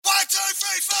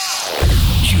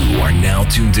You are now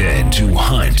tuned in to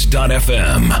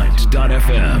Hunt.fm.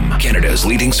 Hunt.fm, Canada's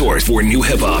leading source for new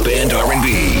hip-hop and R&B.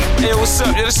 Hey, what's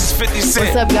up? Yo, this is 50 Cent.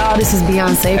 What's up, y'all? This is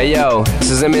Beyonce. Hey, yo, this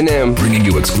is Eminem. Bringing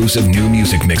you exclusive new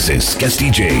music mixes, guest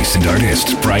DJs and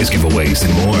artists, prize giveaways,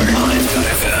 and more.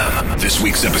 Hunt.fm. This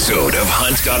week's episode of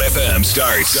Hunt.fm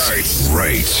starts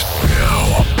right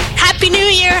now. Happy New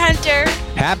Year, Hunter.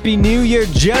 Happy New Year,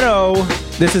 Jeno.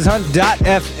 This is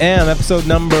Hunt.fm, episode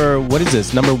number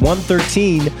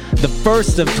 113, the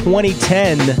first of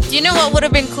 2010. Do you know what would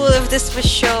have been cool if this was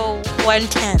show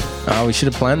 110? Oh, we should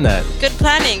have planned that. Good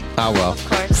planning. Oh, well. Of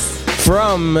course.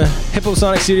 From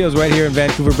Hipposonic Studios right here in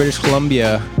Vancouver, British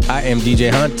Columbia, I am DJ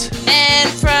Hunt.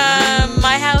 And from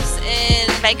my house in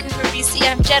Vancouver, BC,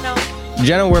 I'm Jeno.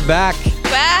 Jeno, we're back.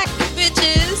 Back,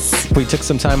 bitches. We took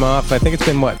some time off. I think it's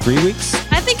been, 3 weeks?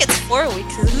 I think it's 4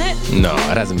 weeks, isn't it? No,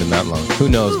 it hasn't been that long. Who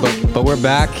knows? But we're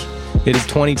back. It is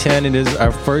 2010. It is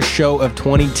our first show of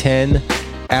 2010.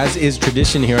 As is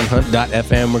tradition here on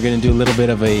Hunt.fm, we're going to do a little bit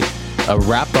of a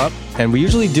wrap-up. And we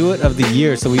usually do it of the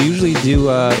year. So we usually do,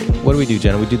 what do we do,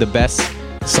 Jenna? We do the best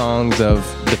songs of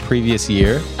the previous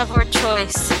year. Of our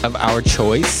choice. Of our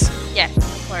choice. Yes,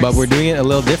 of course. But we're doing it a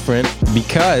little different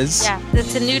because... Yeah,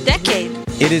 it's a new decade.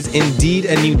 It is indeed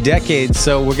a new decade.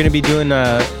 So we're going to be doing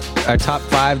our top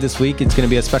 5 this week. It's going to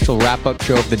be a special wrap-up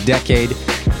show of the decade.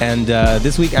 And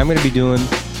this week I'm going to be doing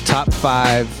top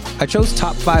 5. I chose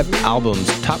top 5 albums,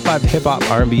 top 5 hip-hop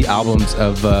R&B albums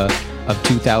of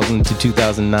 2000 to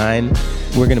 2009.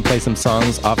 We're going to play some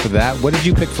songs off of that. What did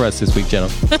you pick for us this week, Jenna?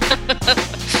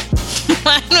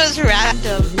 Mine was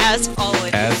random, as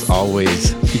always. As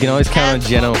always. You can always count on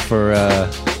Jenna for a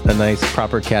nice,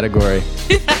 proper category.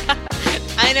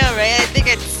 I know, right? I think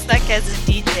it's stuck as a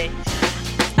DJ.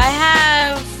 I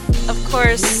have, of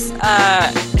course,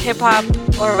 hip-hop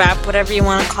or rap, whatever you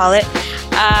want to call it.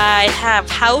 I have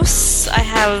house. I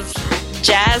have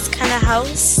jazz kind of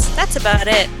house. That's about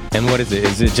it. And what is it?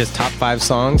 Is it just top 5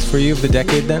 songs for you of the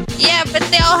decade then? Yeah, but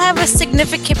they all have a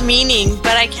significant meaning,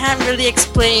 but I can't really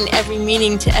explain every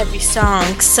meaning to every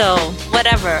song, so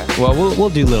whatever. Well, we'll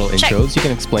do little intros. You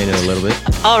can explain it a little bit.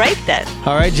 All right, then.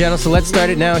 All right, Jenna, so let's start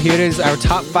it now. Here it is, our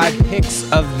top 5 picks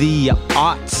of the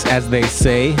aughts, as they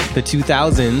say, the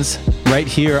 2000s, right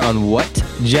here on what,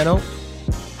 Jenna?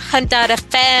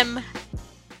 Hunt.fm,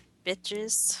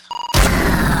 bitches.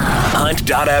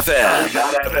 Hunt.fm.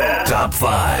 Top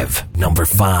 5. Number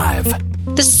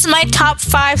 5. This is my top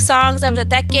 5 songs of the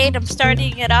decade. I'm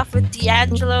starting it off with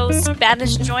D'Angelo's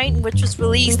Spanish Joint, which was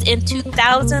released in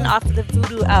 2000 off of the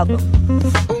Voodoo album.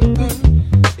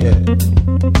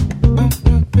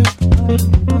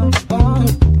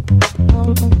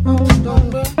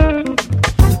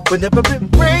 Whenever it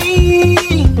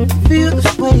rains, feel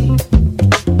this way.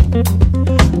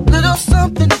 Little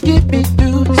something to get me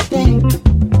through this day.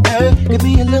 Give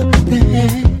me a little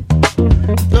bit.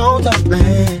 Don't talk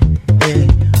bad.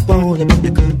 Won't let me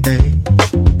a good day.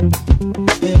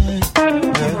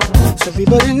 Some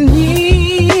people in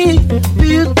need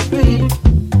feel free.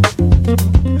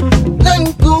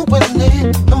 Letting go and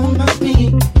let on my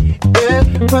feet.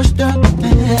 Crushed up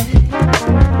bad.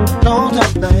 Don't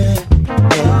talk bad.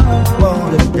 Won't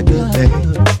let me a good day.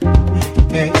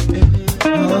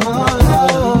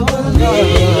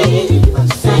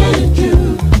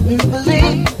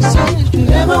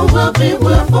 Never will be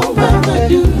will forever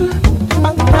do.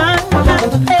 I'm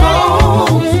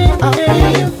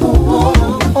paying for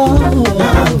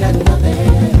now I got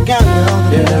nothing, got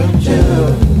nothing to do.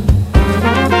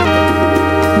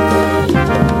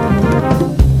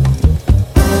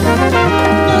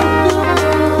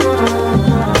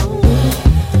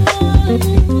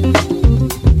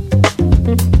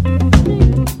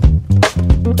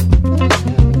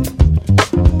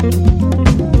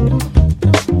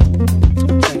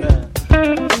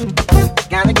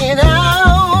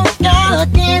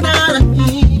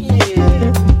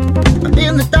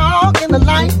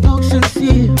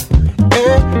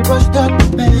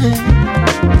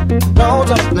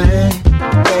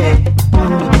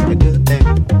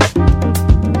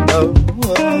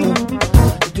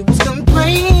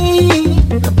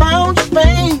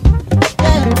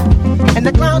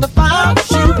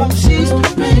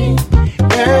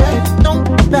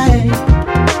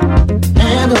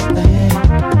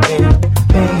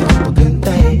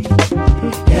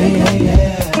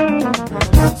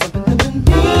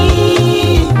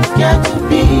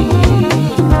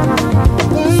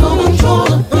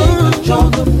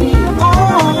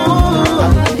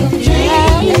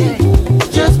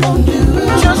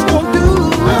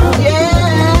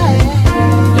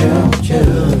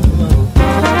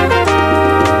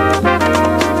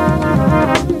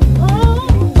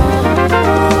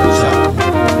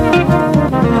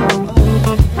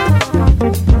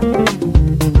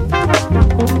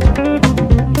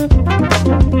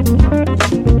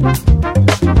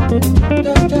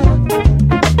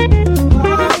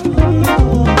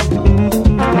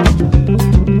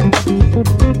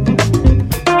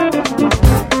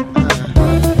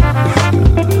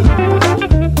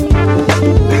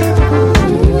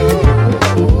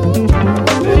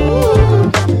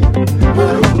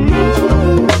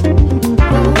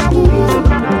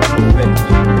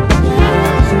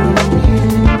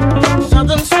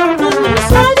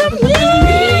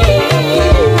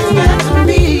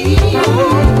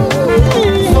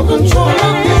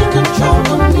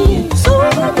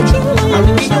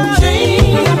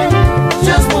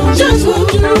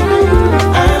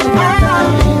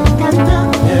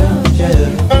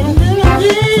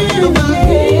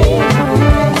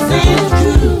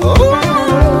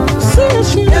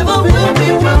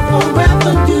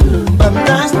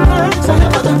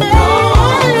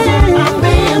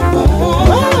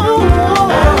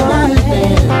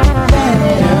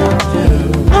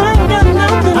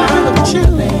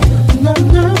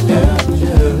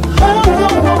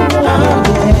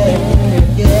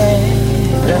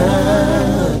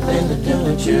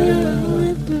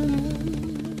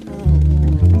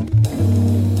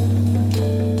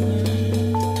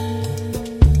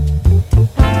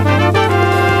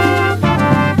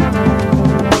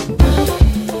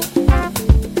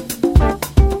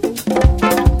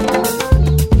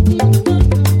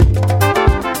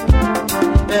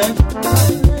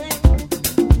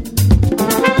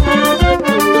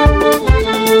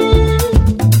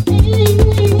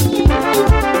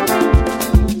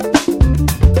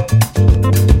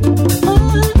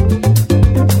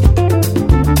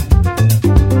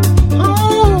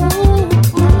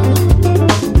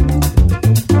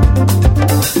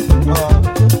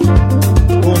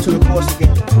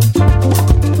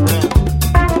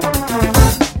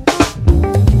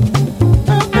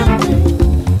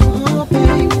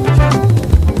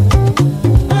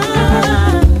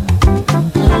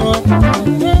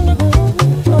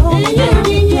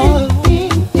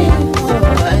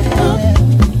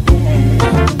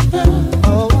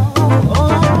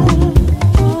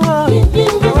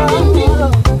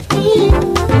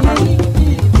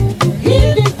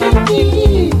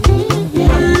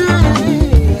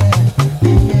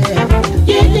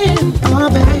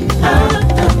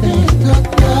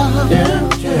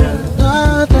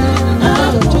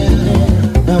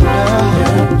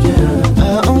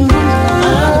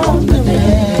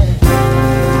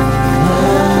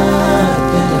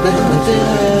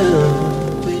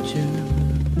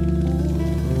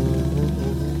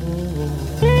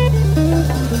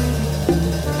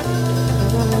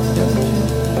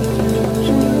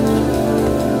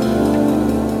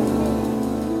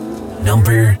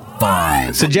 number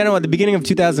 5. So, Jenna, at the beginning of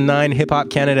 2009, Hip Hop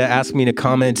Canada asked me to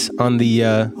comment on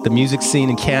the music scene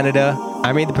in Canada.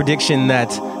 I made the prediction that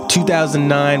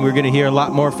 2009 we're going to hear a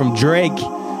lot more from Drake,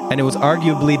 and it was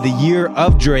arguably the year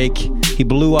of Drake. He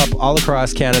blew up all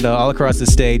across Canada, all across the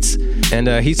States, and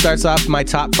he starts off my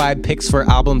top 5 picks for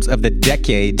albums of the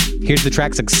decade. Here's the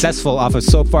track Successful off of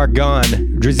So Far Gone,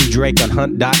 Drizzy Drake on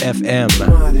Hunt.fm.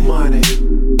 Money,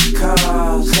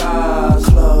 cars,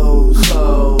 clothes,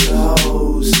 hoes,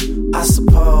 I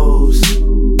suppose.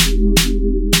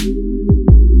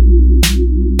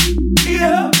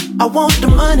 Yeah, I want the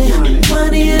money in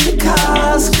the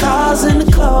cars in the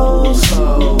clothes,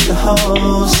 the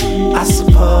hoes, I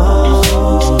suppose.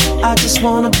 I just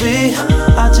wanna be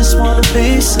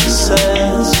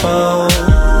successful.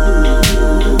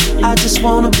 I just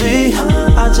wanna be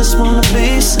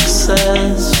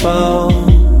successful.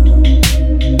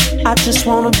 I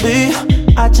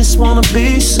just wanna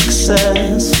be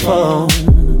successful.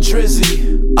 Drizzy.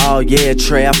 Oh yeah,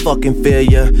 Trey, I fucking feel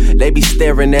ya. They be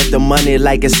staring at the money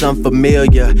like it's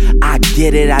unfamiliar. I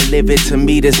get it, I live it, to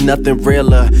me there's nothing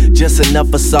realer. Just enough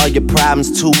for solve your problems,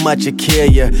 too much to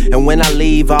kill ya. And when I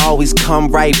leave, I always come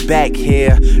right back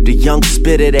here. The young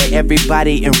spitter that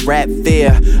everybody in rap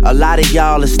fear. A lot of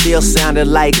y'all are still sounding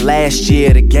like last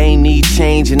year. The game need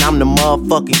change and I'm the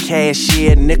motherfucking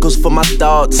cashier. Nickels for my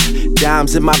thoughts,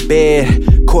 dimes in my bed.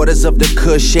 Quarters of the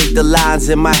kush, shake the lines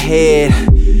in my head.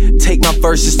 Take my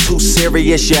verses too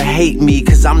serious, you hate me,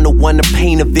 cause I'm the one to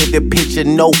paint a vivid picture,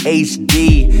 no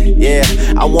HD. Yeah,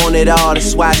 I want it all,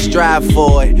 that's why I strive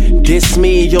for it. Diss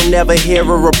me, you'll never hear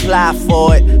a reply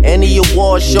for it. Any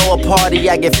award show or party,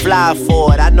 I get fly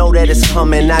for it. I know that it's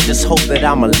coming, I just hope that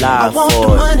I'm alive for it. I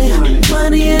want the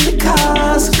money in the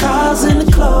cars in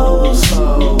the clothes,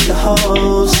 the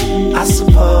hoes, I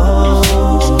suppose.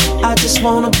 I just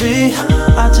wanna be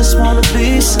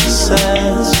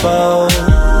successful.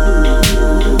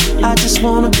 I just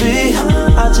wanna be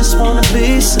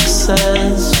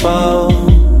successful.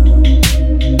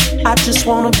 I just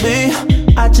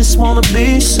wanna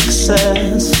be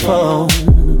successful.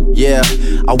 Yeah,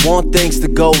 I want things to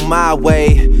go my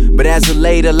way, but as of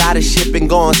late, a lot of shit been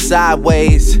going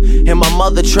sideways. And my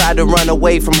mother tried to run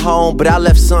away from home, but I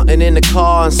left something in the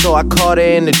car, and so I caught her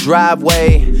in the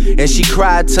driveway. And she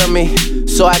cried to me,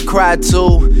 so I cried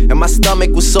too. And my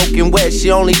stomach was soaking wet,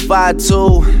 she only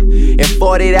 5'2". And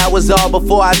 48 hours all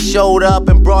before I showed up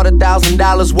and brought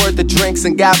 $1,000 worth of drinks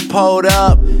and got pulled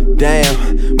up.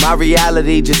 Damn, my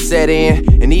reality just set in.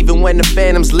 And even when the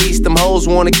phantoms least, them hoes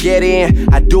wanna get in.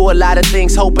 I do a lot of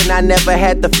things hoping I never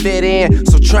had to fit in.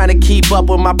 So trying to keep up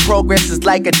with my progress is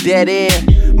like a dead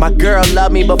end. My girl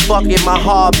love me, but fuck it, my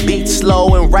heart beats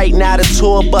slow. And right now the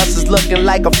tour bus is looking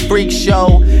like a freak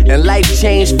show. And life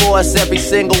changed for us every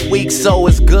single week, so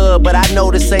it's good. But I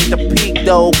know this ain't the peak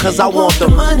though, cause I want the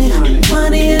money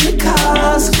in the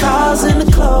cars in the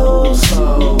clothes,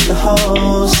 the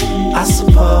hoes, I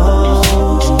suppose.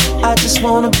 I just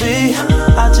wanna be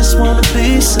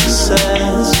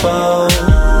successful.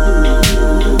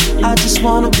 I just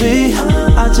wanna be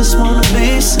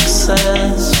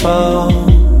successful.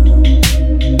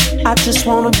 I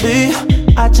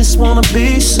just wanna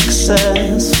be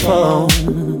successful.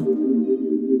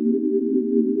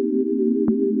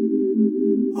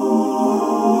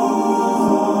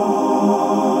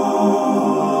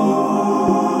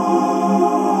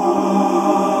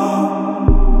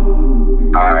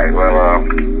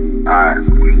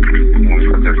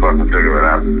 Fucking figure it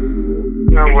out. You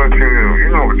know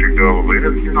what you do,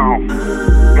 leader. You know,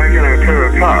 making it to the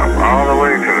top, all the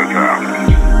way to the top.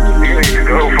 You need to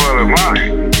go for the money,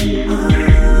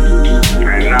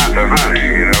 and not the honey.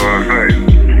 You know what I'm saying?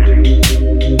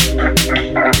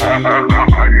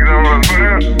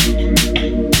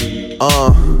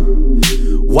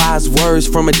 Wise words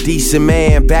from a decent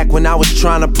man. Back when I was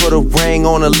trying to put a ring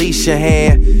on Alicia's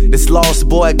hand. This lost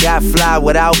boy got fly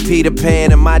without Peter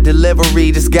Pan. And my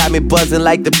delivery just got me buzzing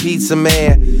like the pizza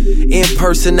man. In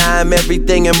person I am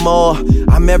everything and more.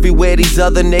 I'm everywhere these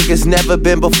other niggas never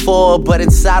been before. But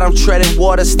inside I'm treading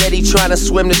water, steady trying to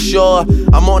swim the shore.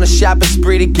 I'm on a shopping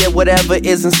spree to get whatever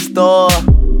is in store.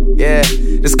 Yeah,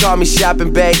 just call me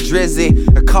shopping bag Drizzy,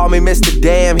 or call me Mr.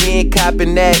 Damn, he ain't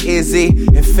copping that, is he?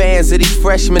 And fans of these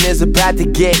freshmen is about to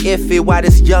get iffy, while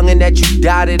this youngin' that you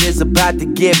doubted is about to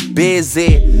get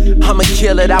busy. I'ma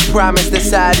kill it, I promise,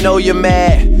 that's how I know you're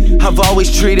mad. I've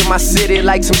always treated my city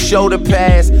like some shoulder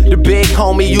pads. The big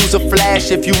homie use a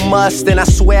flash if you must, and I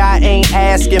swear I ain't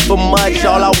asking for much.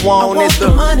 All I want is the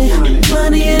money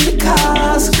in the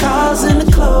cars in the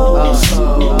clothes,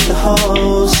 the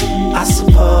hoes, I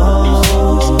suppose.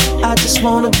 I just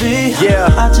wanna be, Yeah.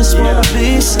 I just wanna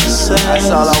be successful. That's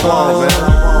all I want,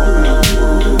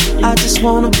 man. I just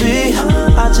wanna be,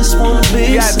 I just wanna be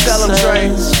You gotta tell 'em, Trey.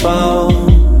 successful.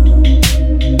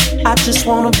 I just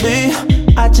wanna be,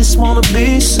 I just wanna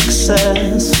be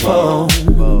successful.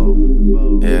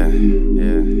 Yeah.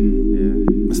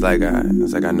 It's like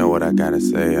I know what I gotta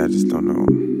say. I just don't know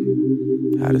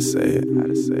how to say it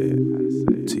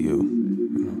to you.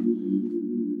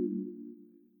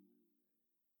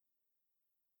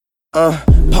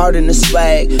 Pardon the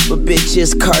swag, but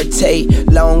bitches Cartier.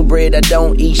 Long bread, I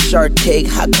don't eat shark cake.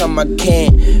 How come I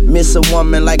can't miss a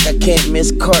woman like I can't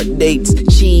miss court dates?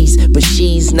 Cheese, but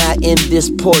she's not in this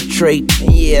portrait.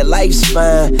 And yeah, life's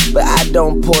fine, but I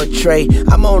don't portray.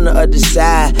 I'm on the other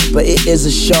side, but it is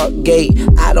a short gate.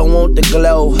 I don't want the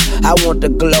glow, I want the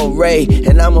glow ray.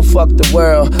 And I'ma fuck the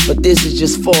world, but this is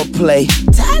just foreplay.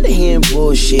 Tired of hearing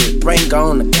bullshit, bring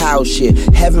on the cow shit.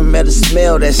 Haven't met a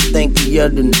smell that's stinkier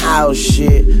than house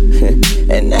shit.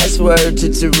 And that's word to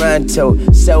Toronto.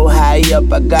 So high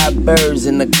up, I got birds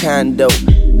in the condo.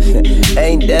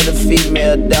 Ain't that a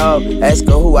female dog? Ask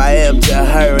her who I am to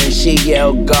her and she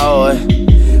yell God.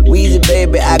 Weezy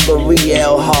baby, I go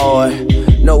real hard.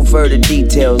 No further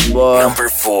details, boy. Number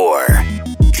 4.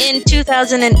 In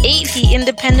 2008, he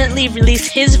independently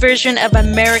released his version of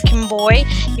American Boy.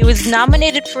 He was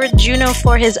nominated for a Juno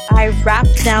for his I Rap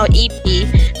Now EP.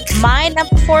 My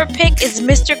number 4 pick is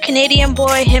Mr. Canadian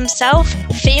Boy himself,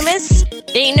 Famous,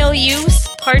 Ain't No Use,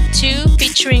 Part 2,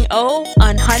 featuring O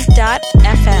on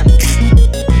Hunt.fm.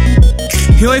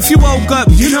 Yo, if you woke up,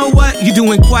 you know what? You're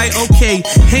doing quite okay.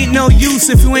 Ain't no use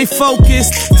if you ain't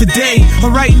focused today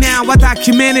or right now. I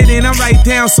document it and I write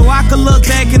down so I can look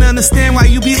back and understand why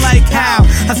you be like how.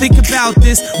 I think about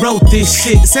this, wrote this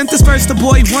shit. Sent this verse to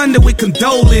Boy Wonder with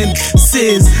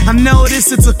condolences. I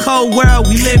notice it's a cold world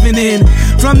we living in.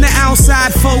 From the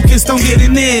outside, focused on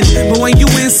getting in. But when you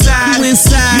inside, you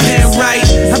damn right.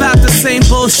 About the same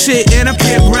bullshit in a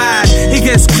pit ride. It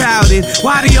gets crowded.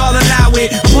 Why do y'all allow it?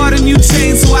 I bought a new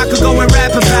chain so I could go and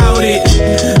rap about it.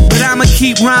 But I'ma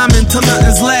keep rhyming till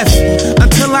nothing's left.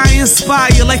 Until I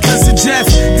inspire like Cousin Jeff.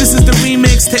 This is the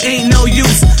remix to Ain't No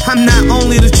Use. I'm not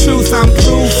only the truth, I'm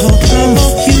proof.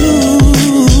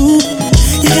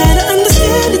 You gotta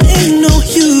understand it ain't no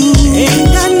use. Ain't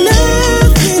got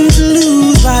nothing to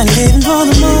lose by living for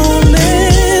the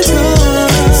moment.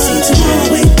 See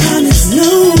tomorrow ain't promised,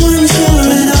 no one's sure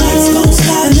at all. Lights gon'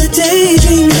 stop and the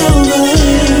daydream's over.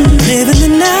 Living the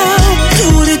now, do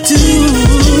what it do,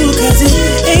 'cause it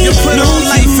ain't You put on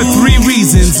life for 3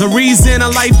 reasons. A reason, a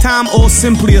lifetime, or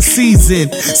simply a season.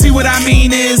 See what I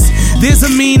mean is, there's a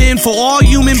meaning for all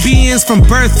human beings from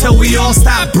birth till we all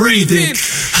stop breathing.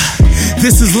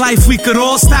 This is life, we could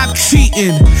all stop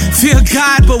cheating. Fear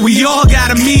God, but we all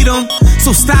gotta meet him.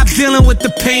 So stop dealing with the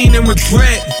pain and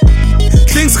regret.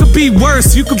 Things could be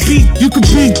worse, you could be,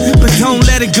 but don't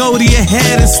let it go to your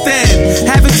head instead.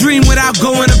 Have a dream without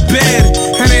going to bed.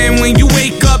 And then when you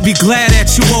wake up, be glad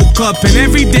that you woke up. And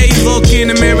every day look in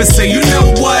the mirror, say, you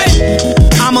know what?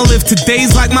 I'ma live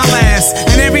today's like my last.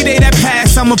 And every day that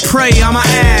pass, I'ma pray, I'ma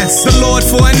ask the Lord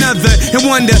for another and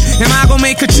wonder, am I gonna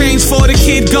make a change for the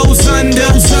kid goes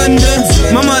under?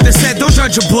 My mother said, don't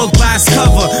judge a book by its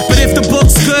cover. But if the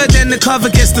book's good, then the cover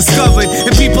gets discovered.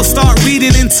 And people start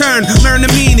reading in turn, learn the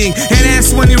meaning. And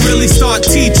that's when you really start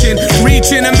teaching,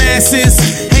 reaching the masses.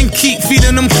 And keep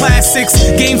feeding them classics.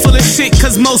 Game full of shit,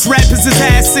 cause most rappers is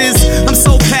asses. I'm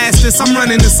so past this, I'm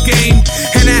running this game.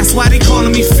 And that's why they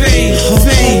calling me Fame.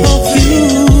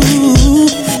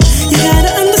 You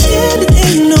gotta understand it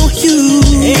ain't no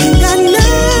use. Ain't got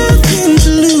nothing to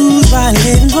lose by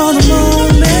living for the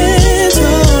moment.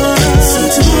 See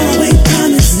tomorrow ain't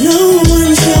promised, no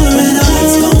one's sure at all.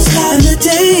 Lights gon' stop and the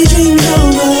daydream's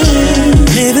over.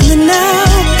 Living the now,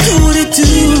 do what it do,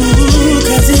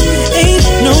 'cause it ain't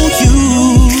no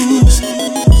use.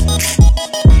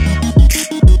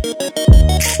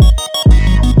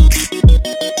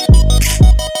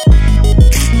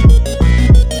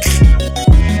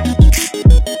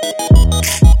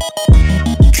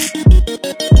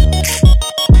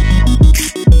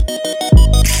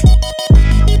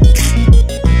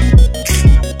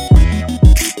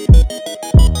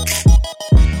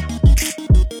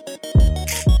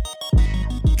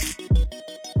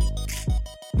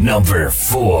 Number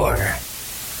 4.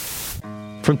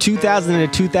 From 2000 to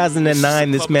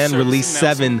 2009, this man released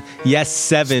 7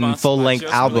 full-length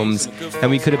albums,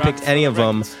 and we could have picked any of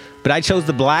them, but I chose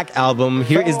the Black Album.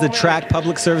 Here is the track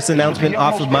public service announcement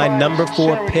off of my number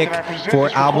 4 pick for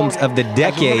albums of the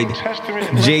decade,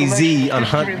 Jay-Z on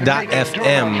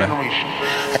Hunt.fm.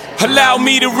 Allow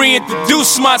me to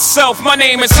reintroduce myself. My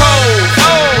name is Ho,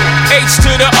 H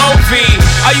to the O-V.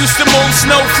 I used to move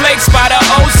snowflakes by the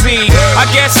OZ. I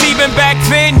guess even back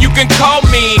then you can call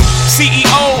me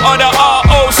CEO of the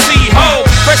ROC. Ho,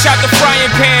 fresh out the frying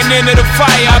pan into the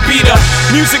fire. I be the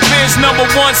music biz #1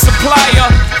 supplier.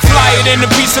 Fly it in a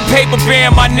piece of paper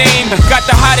bearing my name. Got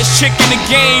the hottest chick in the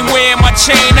game wearing my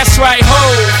chain. That's right, Ho,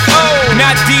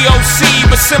 not DOC,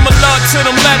 but similar to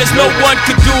them letters. No one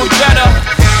could do it better.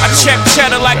 I check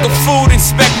cheddar like a food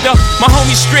inspector. My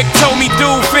homie Strick told me,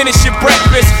 dude, finish your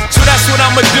breakfast. So that's what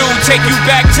I'ma do, take you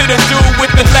back to the dude with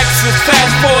the Lexus.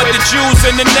 Fast forward the jewels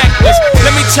and the necklace.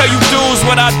 Let me tell you dudes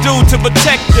what I do to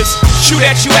protect us. Shoot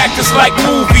at you actors like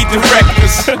movie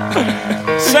directors.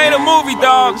 Say the movie,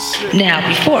 dogs. Now,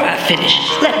 before I finish,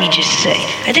 let me just say,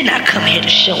 I did not come here to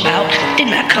show out.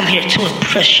 Did not come here to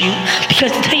impress you.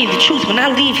 Because to tell you the truth, when I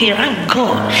leave here, I'm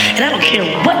gone. And I don't care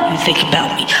what you think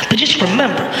about me. But just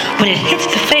remember, when it hits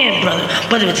the fan, brother,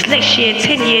 whether it's next year,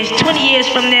 10 years, 20 years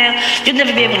from now, you'll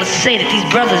never be able to say that these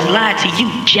brothers lied to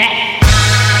you, Jack.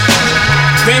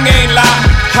 Thing ain't lie.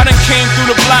 I done came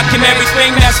through the block and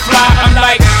everything that's fly. I'm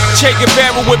like Che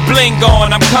Guevara with bling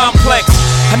on. I'm complex.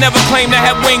 I never claim to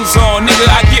have wings on. Nigga,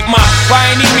 I get my by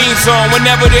any means on.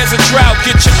 Whenever there's a drought,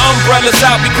 get your umbrellas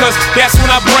out because that's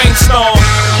when I brainstorm.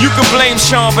 You can blame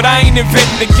Sean, but I ain't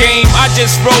invented the game. I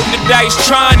just rolled the dice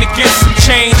trying to get some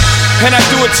change. And I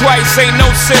do it twice, ain't no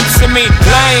sense in me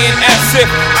lying as if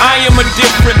I am a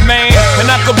different man.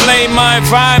 And I could blame my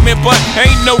environment, but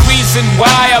ain't no reason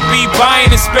why I be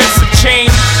buying expensive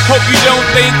change. Hope you don't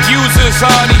think users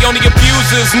are the only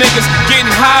abusers. Niggas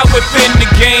getting high within the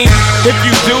game. If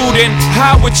you do, then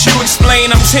how would you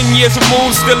explain? I'm 10 years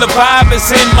removed, still a vibe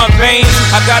is in my veins.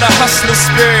 I got a hustler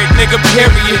spirit, nigga,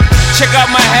 period. Check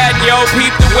out my hat, yo, peep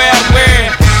the way I wear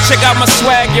it. Check out my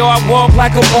swag, yo, I walk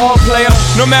like a ball player.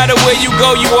 No matter where you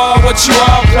go, you are what you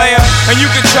are, player. And you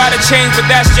can try to change, but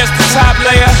that's just the top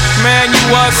layer. Man, you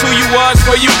was who you was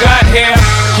before you got here.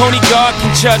 Only God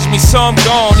can judge me, so I'm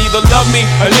gone. Either love me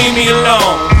or leave me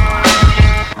alone.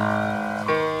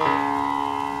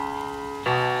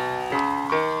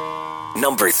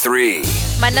 Number 3.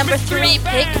 My number 3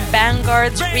 pick,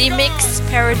 Vanguard's remix,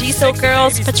 Paradiso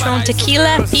Girls, Patron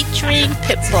Tequila, featuring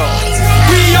Pitbull.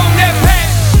 We on that pack,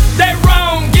 that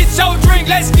wrong, get your drink,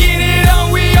 let's get it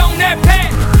on. We on that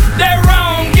pack, that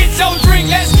wrong, get your drink,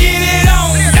 let's get it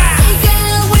on. Hey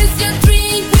girl, where's your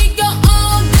drink? We go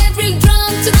all get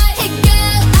drunk tonight. Hey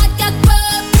girl, I got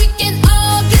bub, we can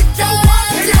all get drunk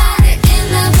tonight.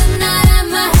 End of the night,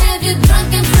 I'ma have you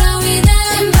drunk and throwing up.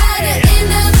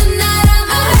 End of the night,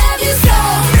 I'ma have you so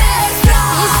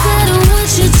strong. You said, oh, what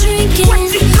you drinking?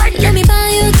 Let me buy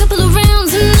you a couple of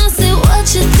rounds. And I said,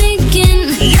 what you thinking?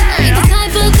 I ain't the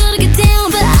type of girl to get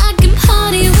down, but I can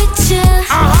party with ya.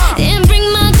 And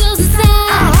bring my girls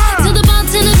inside. Tell the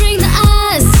bartender bring the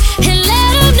ice. And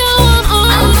let her know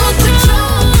I'm on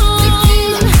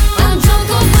Patron. I'm drunk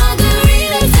on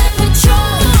margaritas and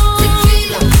Patron.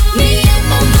 Tequila, me and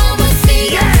my mama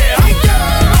see ya. We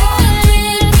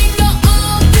go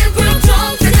all get real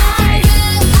drunk tonight.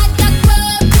 I got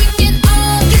bub, we can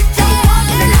all get drunk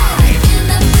tonight. End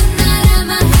of the night,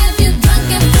 I'ma have you drunk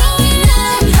and throwing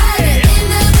up.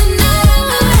 End of the night,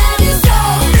 I'ma have you so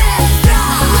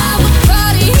strong.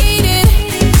 Party heated,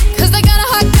 'cause I got a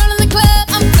hot girl in the club.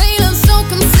 I'm feeling so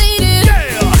conceited,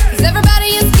 'cause everybody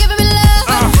is giving me love.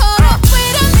 Hold up,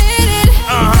 wait a minute,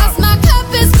 'cause my cup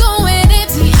is going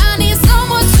empty. I need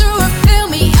someone to refill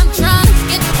me. I'm trying to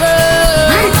get drunk.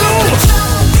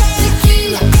 Patron,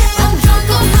 tequila, I'm drunk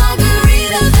on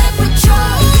margaritas and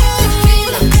Patron.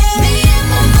 Tequila, me and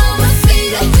my mama see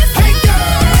ya. Hey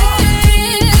girl,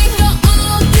 we go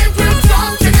all get real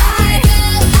drunk tonight.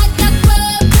 I got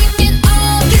bub, we can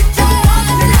all get drunk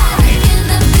tonight. End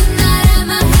of the night,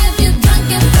 I'ma have you drunk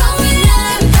and throwing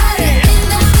up.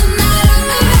 End of the night,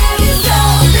 I'ma have you so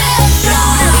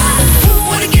strong. Who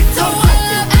wanna get toe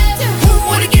up? Who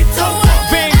wanna get toe up?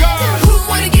 Vanguard. Who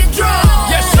wanna get drunk?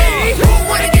 Yes, sir. Who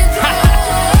wanna get drunk?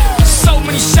 So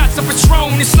many shots of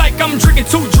Patron, it's like I'm drinking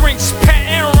 2 drinks, Pat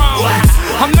and Ron.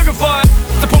 I'm looking for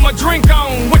to put my drink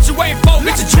on. What you waiting for?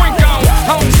 Get your drink on.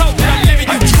 I don't talk it, I live it,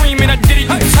 you dreaming, I did it,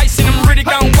 you Tyson, I'm ready,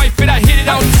 gon' wipe it, I hit it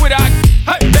on Twitter.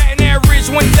 Bad and average,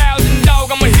 1,000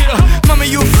 dog, I'm a hitter. Mama,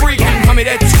 you a freak, mommy,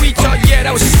 that tweet, yeah,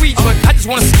 that was sweet, but I just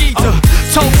wanna ski to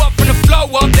toe up and the flow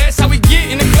up, that's how we get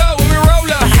in the glow when we roll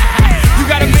up. You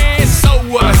got a man, so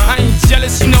what? I ain't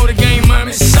jealous, you know the game,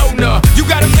 mommy, so no. You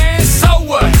got a man, so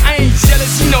what? I ain't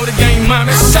jealous, you know the game,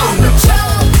 mommy, so no.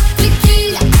 Patron,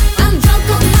 tequila, I'm drunk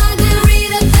on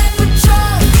margaritas and Patron.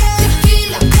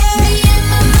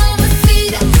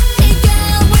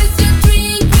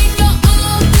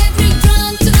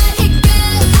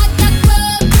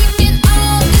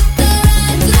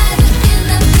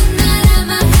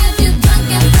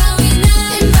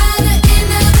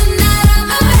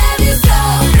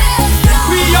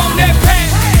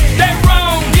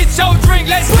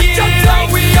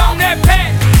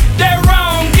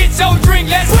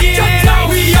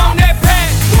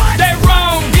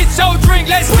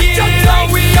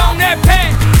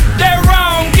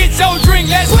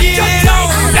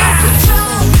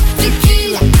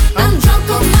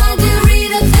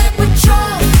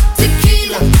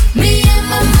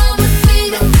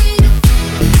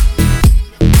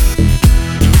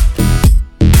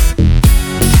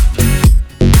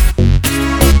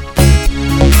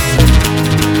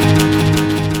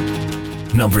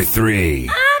 3.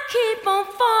 I keep on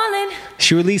falling.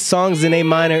 She released songs in A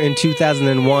minor in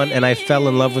 2001, and I fell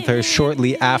in love with her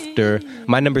shortly after.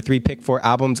 My number 3 pick for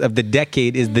albums of the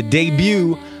decade is the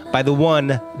debut by the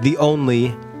one, the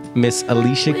only, Miss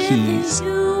Alicia Keys.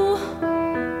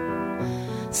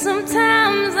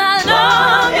 Sometimes I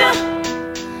love you.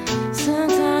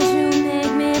 Sometimes you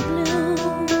make me blue.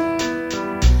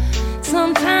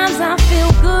 Sometimes I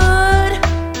feel good.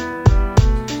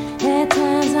 At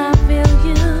times I feel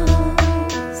used.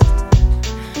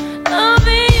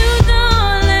 Loving you,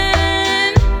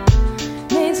 darling,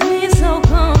 makes me so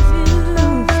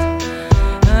confused.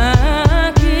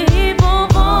 I keep on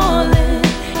falling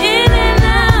in and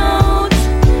out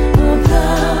of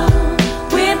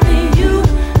love with you.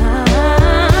 I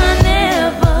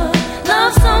never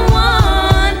loved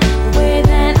someone the way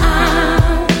that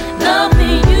I'm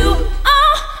loving you.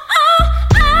 Oh,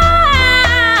 I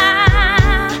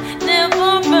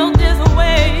never felt this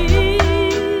way.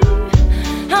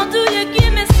 How do you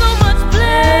give me so much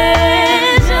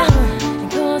pleasure and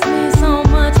cause me so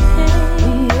much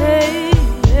pain?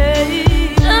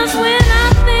 Just when I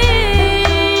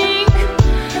think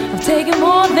I'm taking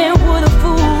more than would a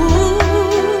fool,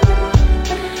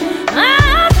 I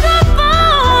start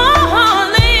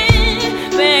falling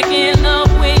back in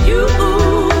love with you.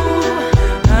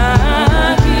 I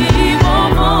keep on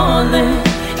falling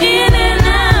in and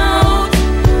out of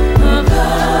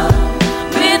love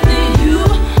with you.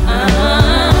 I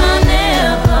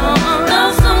never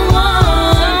loved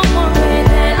someone the way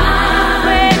that I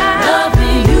love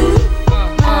you.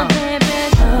 Baby,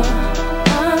 I'm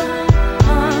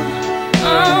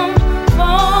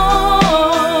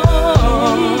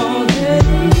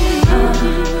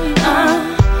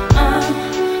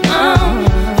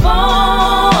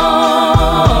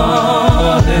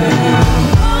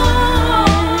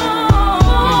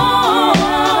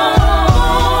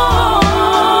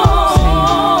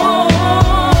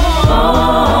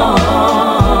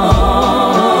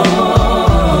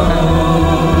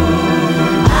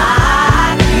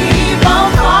keep on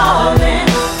falling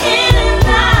in and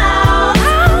out of love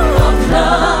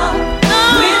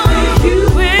with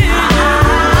you.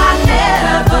 I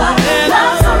never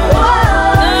loved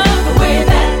someone the way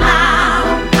that I'm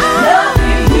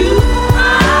loving you.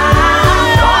 I'm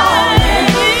falling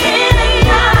in and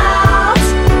out of love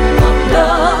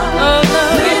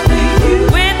with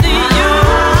you.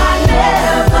 I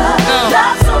never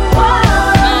loved someone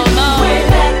the way that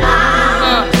I'm loving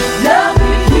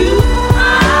you.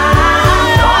 I'm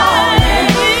falling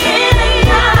in and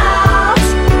out of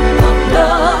love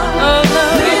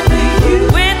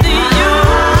with you.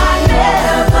 I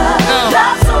never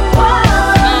loved someone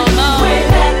the way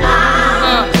that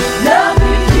I'm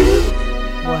loving you.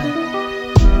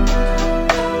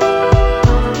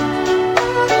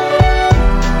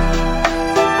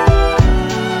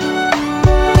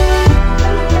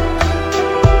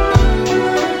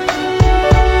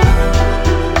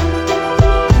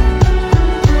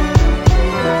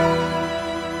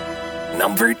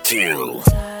 Number 2.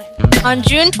 On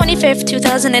June 25th,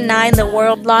 2009, the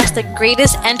world lost the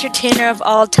greatest entertainer of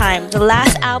all time. The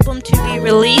last album to be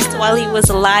released while he was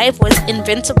alive was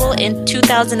Invincible in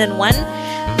 2001.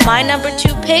 My number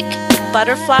 2 pick,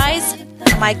 Butterflies,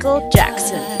 Michael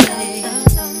Jackson.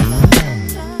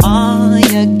 All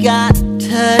you got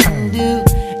to do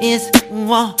is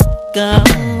walk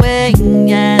away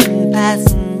and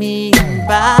pass me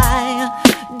by.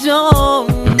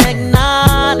 Don't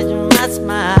acknowledge my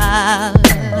smile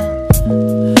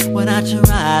when I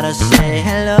try to say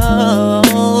hello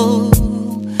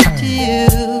to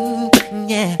you,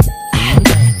 yeah.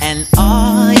 And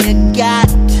all you got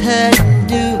to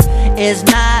do is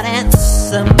not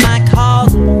answer my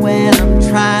calls when I'm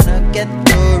trying to get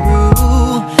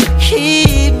through.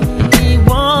 Keep me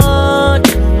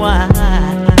wondering why,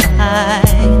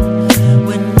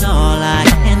 when all I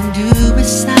can do is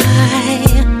sigh.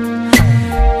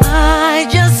 I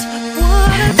just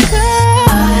wanna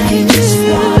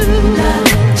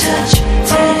touch, touch,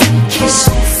 take, kiss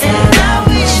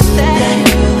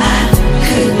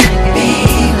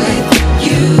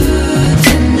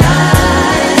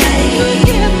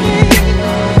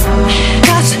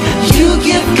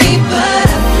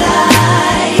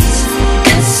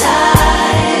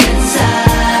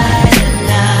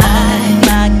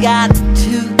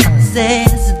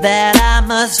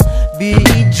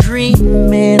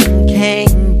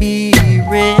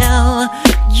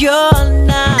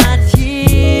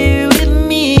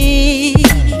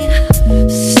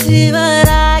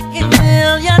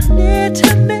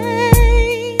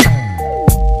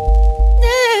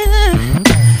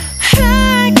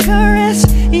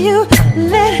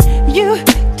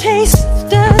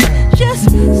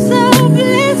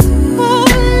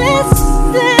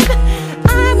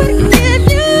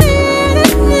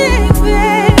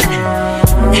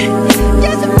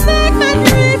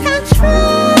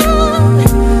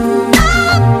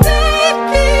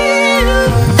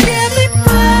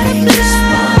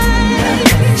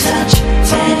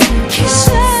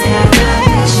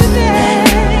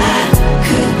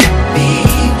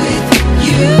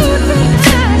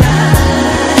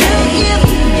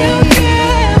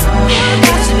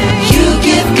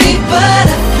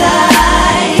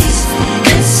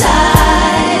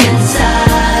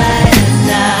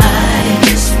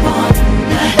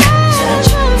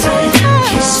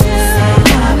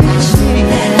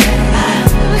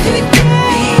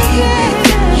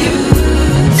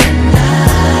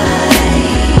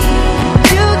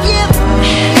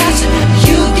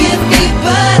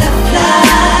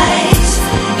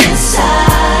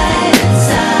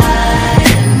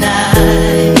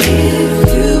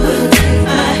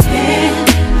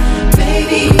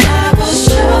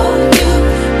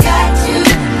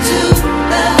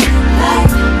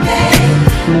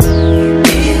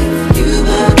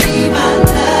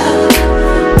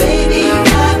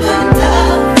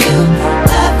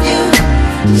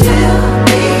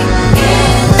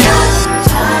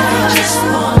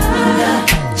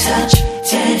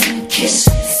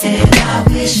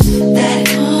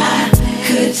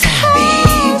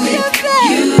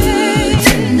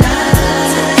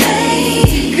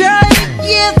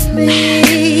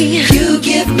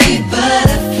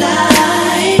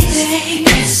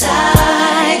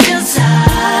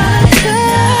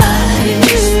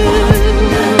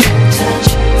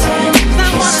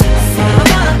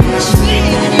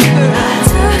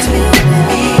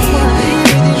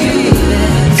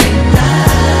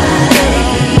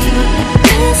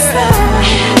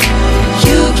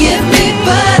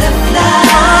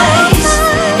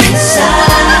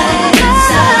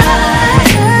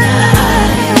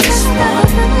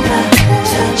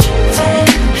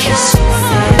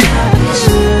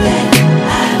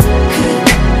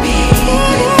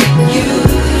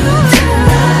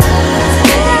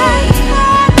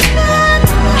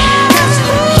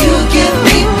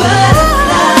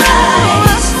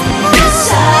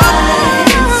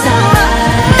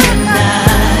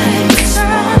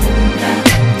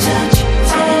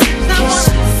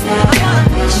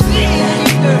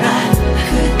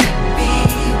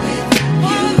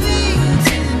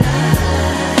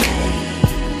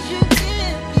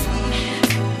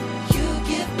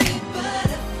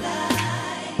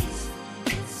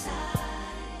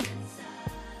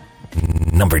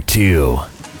number 2.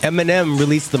 Eminem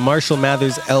released the Marshall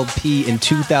Mathers LP in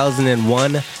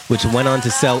 2001, which went on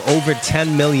to sell over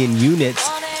 10 million units,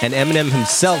 and Eminem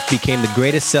himself became the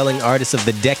greatest selling artist of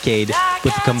the decade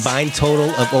with a combined total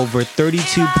of over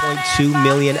 32.2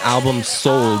 million albums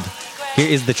sold. Here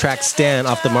is the track Stan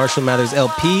off the Marshall Mathers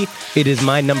LP. It is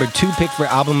my number 2 pick for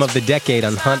album of the decade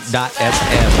on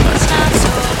Hunt.fm.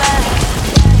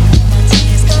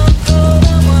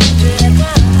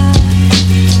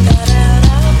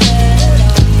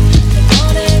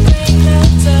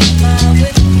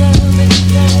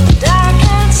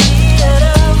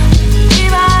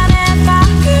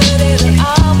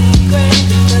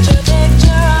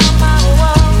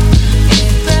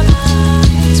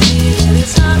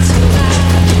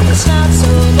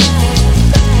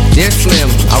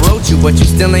 But you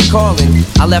still ain't calling.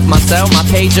 I left my cell, my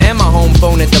pager, and my home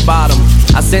phone at the bottom.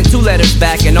 I sent 2 letters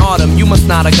back in autumn, you must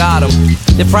not have got them.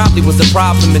 There probably was a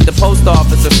problem at the post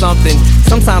office or something.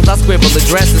 Sometimes I scribble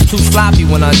addresses too sloppy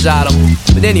when I jot them.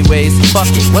 But anyways, fuck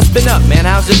it, what's been up, man?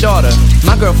 How's your daughter?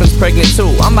 My girlfriend's pregnant too,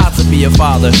 I'm about to be a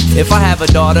father. If I have a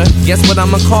daughter, guess what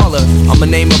I'ma call her? I'ma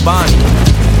name her Bonnie.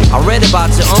 I read about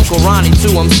your Uncle Ronnie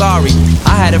too, I'm sorry.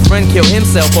 I had a friend kill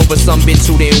himself over some bitch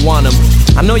who didn't want him.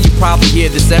 I know you probably hear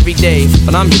this every day,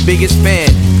 but I'm your biggest fan.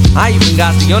 I even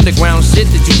got the underground shit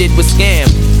that you did with Scam.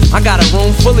 I got a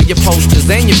room full of your posters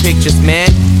and your pictures, man.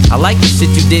 I like the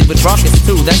shit you did with Ruckus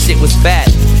too, that shit was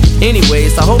fat.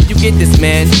 Anyways, I hope you get this,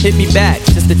 man. Hit me back,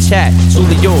 just a chat.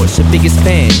 Truly yours, your biggest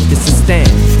fan. This is Stan.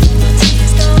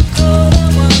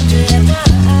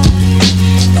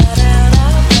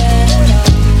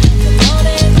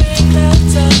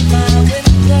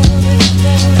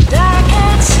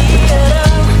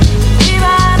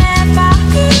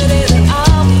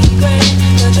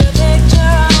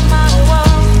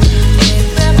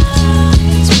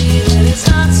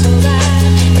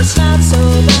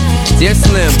 Dear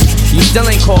Slim, you still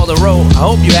ain't called a row. I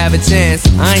hope you have a chance.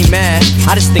 I ain't mad,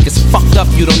 I just think it's fucked up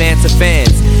you don't answer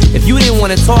fans. If you didn't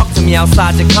want to talk to me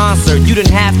outside your concert, you didn't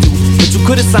have to, but you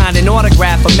could've signed an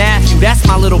autograph for Matthew. That's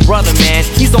my little brother, man.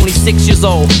 He's only 6 years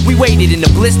old. We waited in the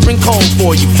blistering cold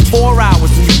for you for 4 hours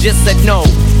and you just said no.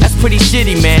 That's pretty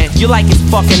shitty, man. You're like his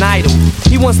fucking idol.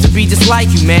 He wants to be just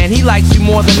like you, man. He likes you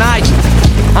more than I do.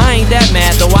 I ain't that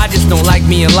mad though, I just don't like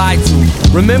being lied to.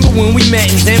 Remember when we met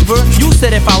in Denver? You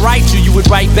said if I write you would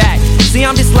write back. See,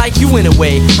 I'm just like you in a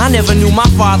way. I never knew my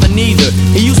father neither.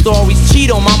 He used to always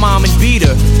cheat on my mom and beat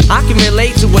her. I can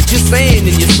relate to what you're saying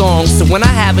in your songs. So when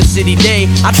I have a shitty day,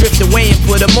 I drift away and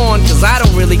put them on. Cause I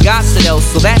don't really got shit else,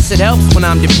 so that shit helps when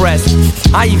I'm depressed.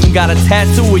 I even got a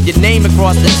tattoo with your name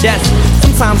across the chest.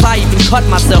 Sometimes I even cut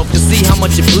myself to see how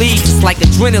much it bleeds. It's like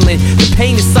adrenaline. The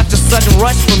pain is such a sudden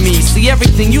rush for me. See,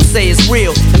 everything you say is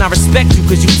real, and I respect you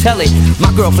cause you tell it.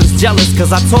 My girlfriend's jealous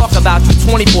cause I talk about you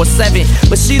 24/7.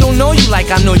 But she don't know you like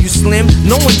I know you, Slim.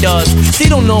 No one does. She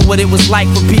don't know what it was like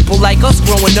for people like us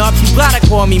growing up. You gotta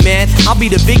call me, man. I'll be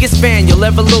the biggest fan you'll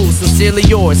ever lose. Sincerely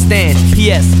yours, Stan.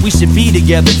 P.S. We should be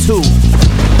together too.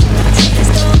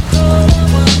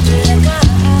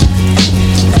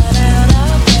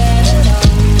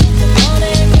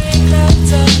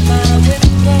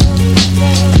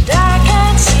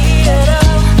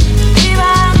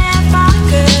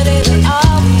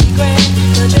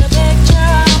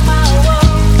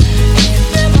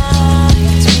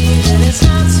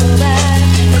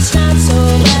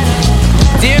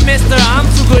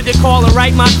 To call and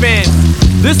write my fans.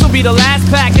 This will be the last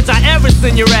package I ever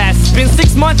send your ass. It's been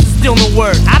 6 months and still no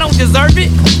word. I don't deserve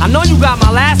it. I know you got my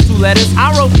last 2 letters.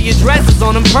 I wrote the addresses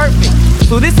on them perfect.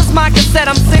 So this is my cassette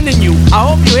I'm sending you. I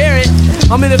hope you hear it.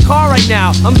 I'm in the car right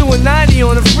now. I'm doing 90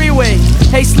 on the freeway.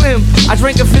 Hey Slim, I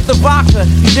drank a 5th of vodka.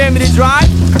 You dare me to drive?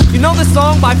 You know the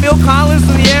song by Phil Collins,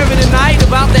 In the Air of the Night,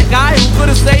 about that guy who could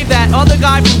have saved that other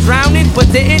guy from drowning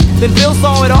but didn't? Then Phil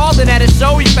saw it all, then at a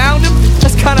show he found him.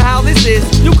 That's kinda how this is.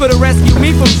 You could've rescued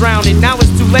me from drowning. Now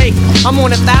it's too late. I'm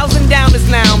on 1,000 downers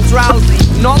now. I'm drowsy.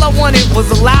 And all I wanted was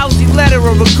a lousy letter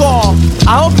or a call.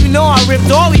 I hope you know I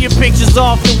ripped all of your pictures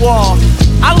off the wall.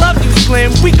 I love you,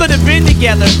 Slim. We could have been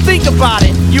together. Think about it.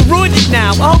 You ruined it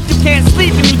now. I hope you can't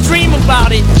sleep and you dream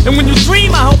about it. And when you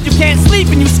dream, I hope you can't sleep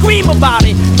and you scream about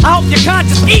it. I hope your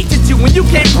conscience eats at you when you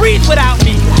can't breathe without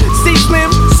me. See, Slim?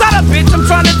 Shut up, bitch. I'm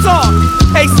trying to talk.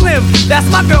 Hey, Slim. That's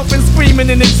my girlfriend screaming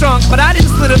in the trunk. But I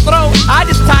didn't slit her throat. I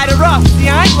just tied her up. See,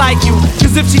 I ain't like you.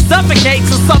 Cause if she suffocates,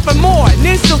 she'll suffer more. And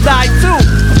then she'll die too.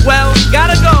 Well,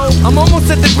 gotta go. I'm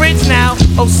almost at the bridge now.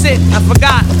 Oh shit, I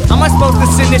forgot. How am I supposed to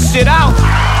send this shit out?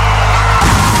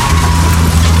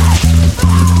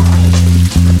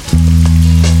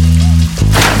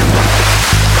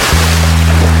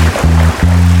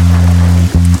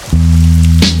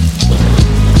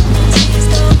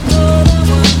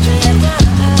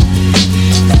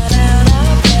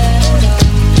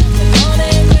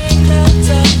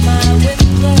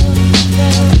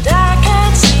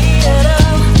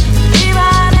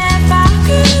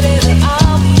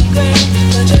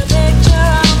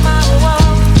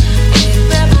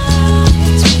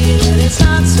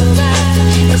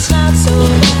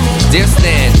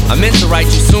 I meant to write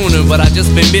you sooner, but I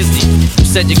just been busy. You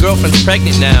said your girlfriend's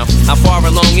pregnant now. How far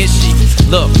along is she?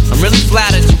 Look, I'm really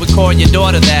flattered you would call your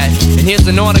daughter that. And here's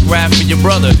an autograph for your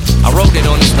brother. I wrote it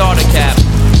on the starter cap.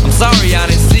 I'm sorry I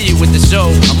didn't see you with the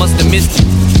show. I must have missed you.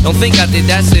 Don't think I did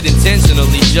that shit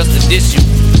intentionally just to diss you.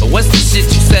 But what's the shit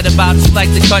you said about you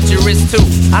like to cut your wrist too?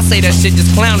 I say that shit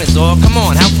just clowning, dog. Come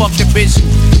on, how fucked up is you?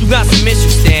 You got some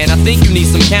issues, Stan. I think you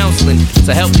need some counseling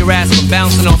to help your ass from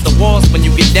bouncing off the walls when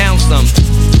you get down some.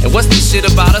 And what's the shit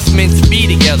about us meant to be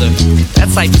together?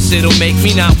 That type of shit'll make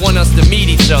me not want us to meet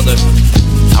each other.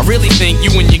 I really think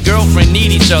you and your girlfriend need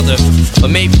each other,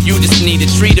 but maybe you just need to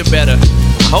treat her better.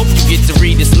 I hope you get to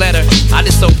read this letter. I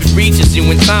just hope it reaches you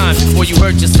in time before you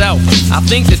hurt yourself. I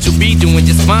think that you'll be doing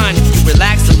just fine if you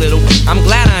relax a little. I'm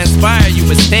glad I inspire you,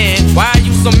 but Stan, why are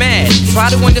you so mad? Try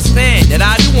to understand that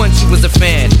I do want you as a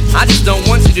fan. I just don't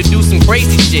want you to do some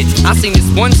crazy shit. I seen this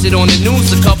one shit on the news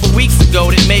a couple weeks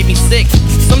ago that made me sick.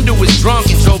 Some dude was drunk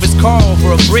and drove his car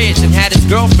over a bridge and had his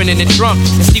girlfriend in the trunk,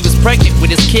 and she was pregnant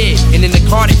with his kid. And in the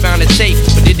car they found a tape,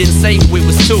 but they didn't say who it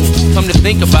was to. Come to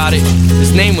think about it,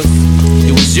 his name was,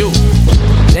 it was you.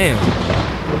 Damn.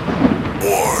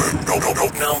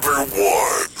 Number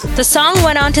 1. The song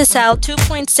went on to sell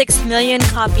 2.6 million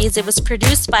copies. It was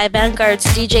produced by Vanguard's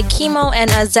DJ Kimo and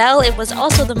Azel. It was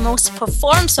also the most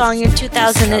performed song in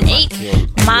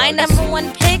 2008. My number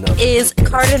 1 pick is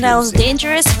Cardinals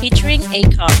Dangerous featuring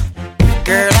Akon.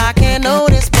 Girl, I can't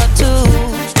notice but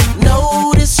to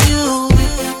notice you,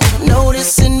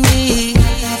 noticing me.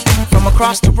 From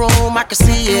across the room, I can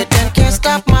see it and can't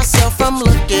stop myself from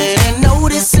looking and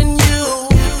noticing you,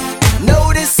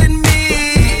 noticing me.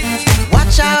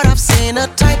 Watch out, I've seen a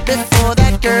type before.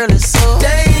 That girl is so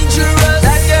dangerous.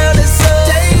 That girl is so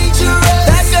dangerous.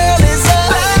 That girl is a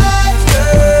bad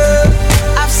girl.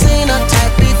 I've seen a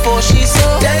type before. She's so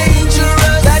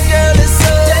dangerous. That girl is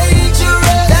so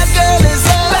dangerous. That girl is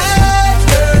a bad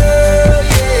girl.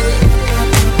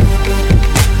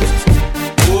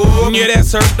 Oh, yeah,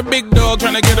 that's her. The big dog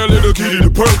trying to get a little kitty to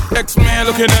perk. X-Man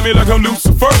looking at me like I'm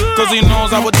Lucifer, cause he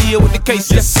knows I would deal with the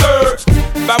case, yes sir.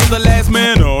 If I was the last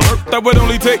man on earth, I would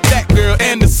only take that girl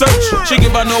and the search. She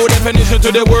give a no definition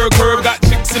to the word curve. Got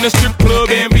chicks in the strip club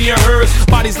and being hers.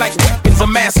 Bodies like weapons of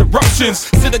mass eruptions.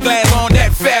 Sit the glass on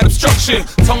that fat obstruction.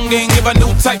 Tongue game give a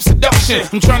new type seduction.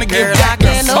 I'm trying to give that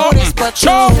girl something. But you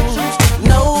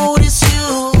notice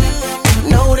you,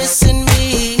 noticing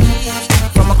me.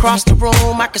 From across the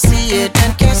room, I can see it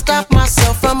and can't stop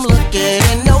myself from looking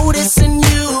and noticing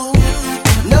you,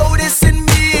 noticing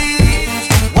me.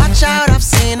 Watch out, I've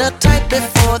seen a type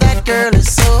before. That girl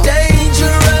is so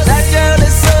dangerous. That girl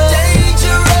is so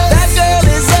dangerous. That girl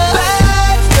is a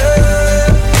bad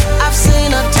girl. I've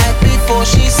seen a type before.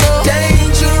 She's so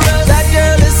dangerous. That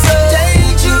girl is so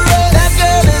dangerous. That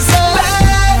girl is a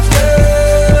bad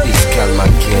girl. It's Calma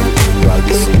King, you are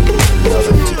listening to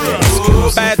another today.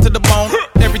 Bad to the bone.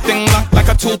 Everything locked like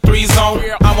a 2-3 zone.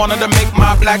 I wanted to make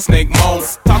my black snake moan.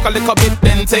 Talk a little bit,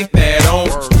 then take that on.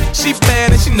 She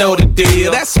bad and she know the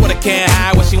deal. That's what I can't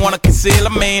hide, what she wanna conceal. I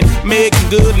mean, making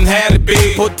good and had it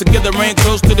big. Put together ain't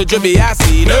close to the drippy I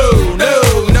see.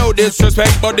 No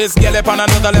disrespect, but this gal up on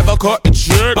another level caught the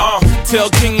trick. Tell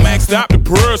King Max stop the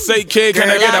prayer. Say kid, can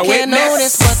I get a witness? I can't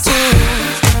notice but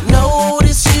to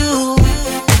notice you,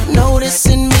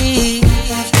 noticing me.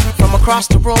 From across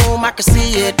the room, I can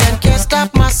see it and can't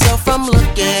stop myself from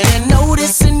looking and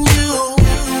noticing you,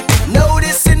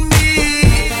 noticing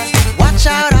me. Watch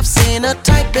out, I've seen a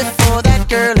type before. That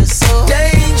girl is so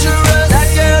dangerous. That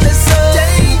girl is so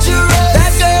dangerous.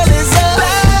 That girl is a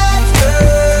bad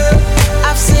girl.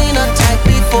 I've seen a type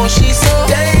before. She's so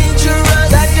dangerous.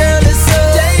 That girl is so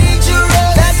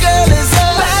dangerous. That girl is a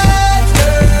bad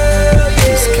girl.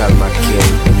 It's Calma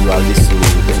King, you are listening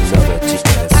to another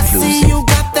Chica exclusive. I see you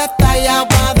got that thigh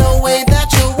by the way that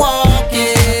you're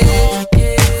walking.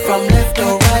 From left to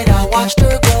right, I watched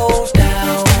her go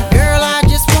down. Girl, I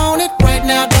just want it right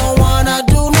now, don't wanna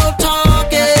do no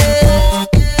talking.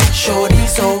 Shorty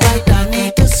so right, I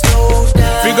need to slow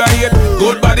down. Figure eight,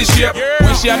 good body shape.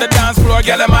 When she on the dance floor,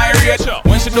 girl, am I rich?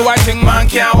 When she do I think man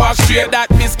can't walk straight. That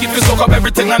biscuit will soak up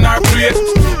everything on her plate.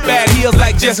 Bad heels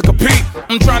like Jessica Pete.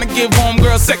 I'm trying to give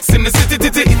homegirl sex in the city.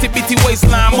 Itty bitty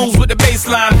waistline moves with the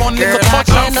baseline. One Girl, little touch,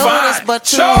 I I'm can't notice fine.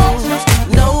 but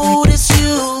you notice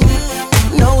you,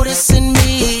 noticing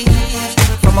me.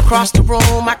 From across the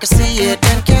room, I can see it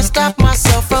and can't stop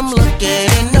myself from looking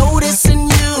and noticing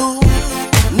you,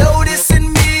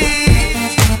 noticing me.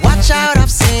 Watch out,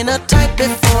 I've seen a type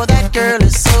before. That girl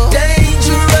is so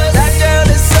dangerous. That girl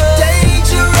is so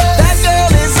dangerous. That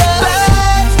girl is a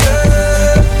bad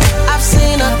girl. I've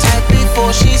seen a type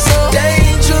before. She's so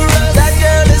dangerous. That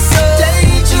girl is so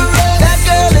dangerous.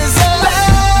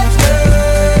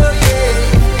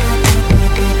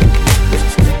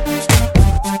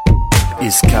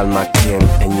 Calma Ken,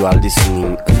 and you are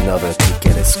listening another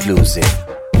ticket exclusive.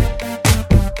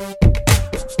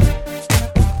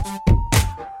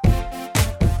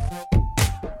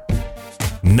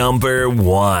 Number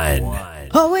 1.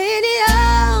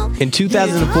 In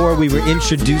 2004, we were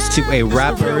introduced to a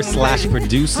rapper slash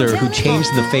producer who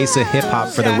changed the face of hip hop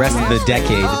for the rest of the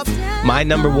decade. My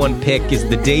number 1 pick is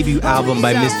the debut album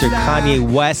by Mr. Kanye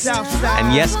West.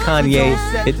 And yes, Kanye,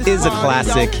 it is a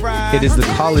classic. It is The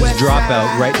College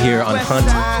Dropout right here on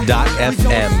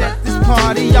Hunt.fm.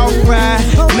 Party alright,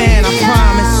 man, I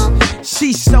promise.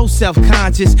 She's so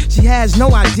self-conscious. She has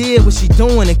no idea what she's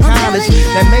doing in college.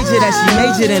 That major that she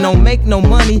majored in don't make no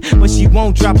money, but she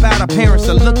won't drop out. Her parents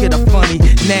will look at her funny.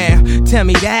 Now, tell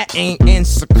me that ain't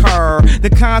insecure.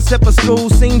 The concept of school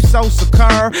seems so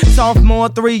secure. Sophomore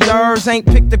 3 years, ain't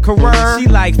picked a career. She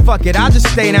like, fuck it, I'll just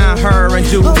stay down her and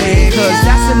do it. Cause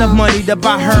that's enough money to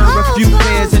buy her a few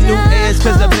pairs of new ears.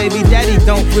 Cause her baby daddy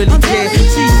don't really care.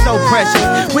 She's so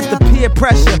precious with the peer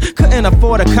pressure. Couldn't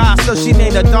afford a car, so she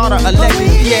named her daughter Alexis.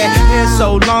 Yeah, hair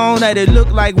so long that it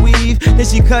looked like weave. Then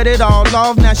she cut it all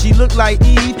off, now she look like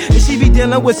Eve. And she be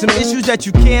dealing with some issues that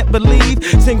you can't believe.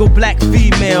 Single black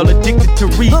female addicted to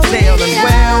retail and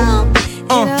well,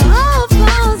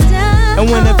 and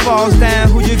when it falls down,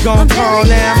 who you gon' call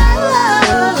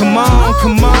now? Come on,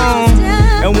 come on.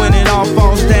 And when it all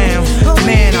falls down,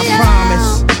 man, I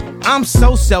promise I'm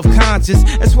so self-conscious.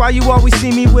 That's why you always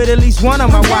see me with at least one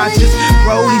of my watches.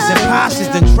 Rollies and Porsches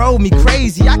done drove me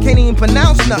crazy. I can't even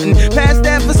pronounce nothing past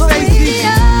that for Stacey.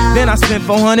 Then I spent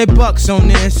 $400 on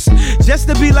this, just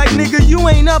to be like, nigga, you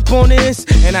ain't up on this.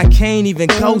 And I can't even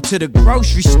go to the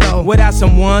grocery store without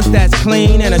some ones that's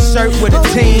clean and a shirt with a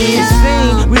team.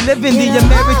 We live in the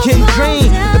American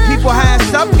dream. The people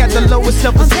highest up got the lowest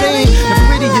self-esteem. The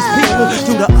prettiest people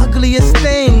do the ugliest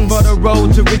things. For the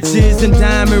road to riches and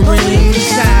diamond rings.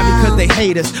 Shine because they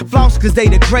hate us, floss cause they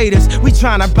the greatest. We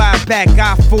tryna buy back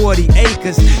our 40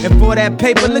 acres. And for that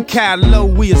paper, look how low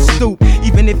we'll stoop.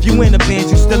 Even if you in a band,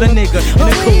 you still a nigga in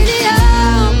a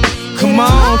coupe. Come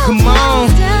on, come on.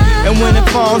 And when it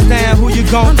falls down, who you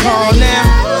gon' call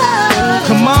now?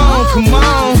 Come on, come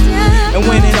on. And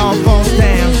when it all falls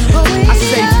down, I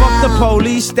say fuck the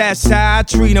police, that's how I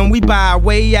treat them. We buy our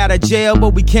way out of jail,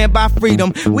 but we can't buy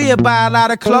freedom. We'll buy a lot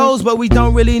of clothes, but we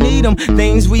don't really need them.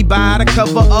 Things we buy to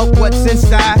cover up what's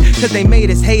inside, cause they made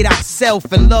us hate ourselves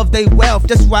and love they wealth.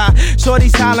 That's why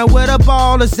shorty's hollering where the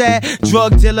ball is at.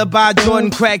 Drug dealer by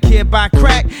Jordan, crack kid by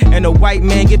crack, and the white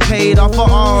man get paid off for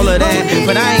all of that.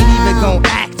 But I ain't even gon'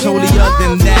 act totally other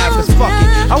than that, cause fuck it,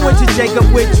 I went to Jacob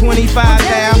with 25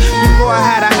 now before I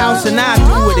had a house, and I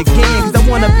do it again. Cause I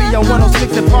wanna be on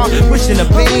 106 and Park, pushing the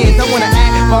bands. I wanna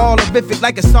act all horrific,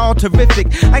 like it's all terrific.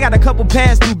 I got a couple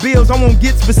past due bills, I won't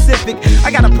get specific.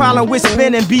 I got a problem with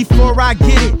spending before I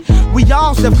get it. We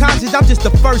all self-conscious, I'm just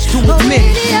the first to admit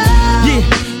it. Yeah,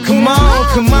 come on,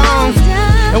 come on.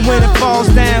 And when it falls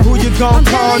down, who you gon'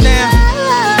 call now?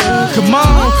 Come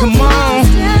on, come on.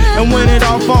 And when it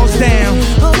all falls down,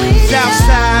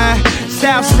 Southside,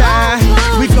 Southside,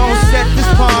 we gon' set this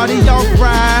party off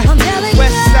right.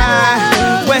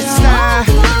 Westside, Westside,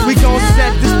 we gon'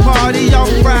 set this party off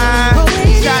right.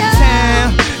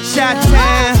 Shot-town,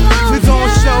 Shot-town, we gon'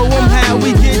 show them how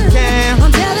we get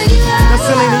down. Now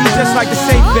Selena, you just like the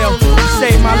safe belt, you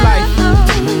saved my life.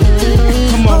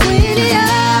 Come on.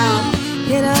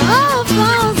 It all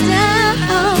falls down.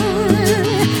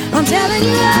 I'm telling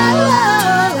you, it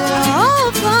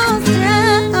all falls down.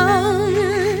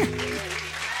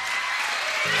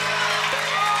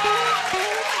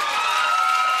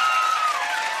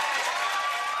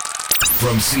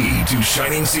 From sea to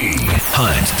shining sea,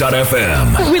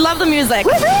 Hunt.fm. We love the music.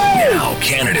 Now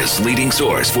Canada's leading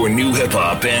source for new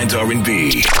hip-hop and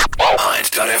R&B.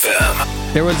 Hunt.fm.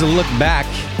 There was a look back,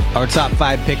 our top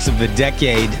 5 picks of the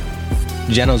decade,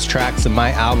 Geno's tracks and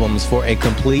my albums. For a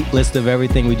complete list of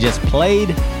everything we just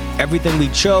played, everything we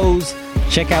chose,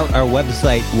 check out our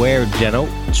website. Where, Geno?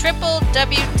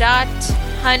 www.hunt.fm.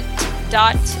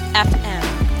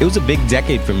 It was a big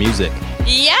decade for music.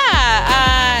 Yeah.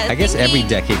 I guess every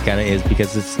decade kind of is,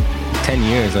 because it's 10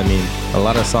 years. I mean, a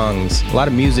lot of songs, a lot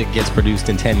of music gets produced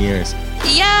in 10 years.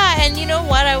 Yeah, and you know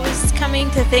what I was coming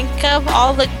to think of?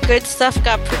 All the good stuff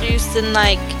got produced in,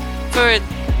 like, for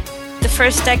the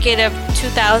first decade of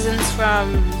 2000s,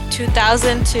 from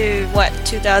 2000 to,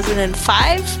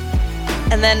 2005?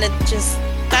 And then it just...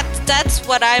 That's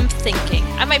what I'm thinking.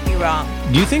 I might be wrong.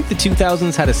 Do you think the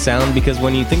 2000s had a sound? Because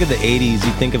when you think of the 80s,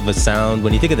 you think of a sound.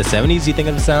 When you think of the 70s, you think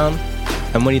of a sound.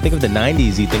 And when you think of the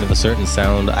 90s, you think of a certain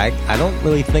sound. I don't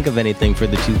really think of anything for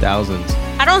the 2000s.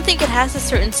 I don't think it has a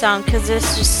certain sound, because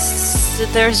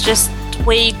there's just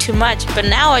way too much. But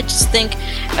now I just think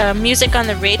music on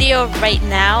the radio right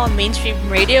now, mainstream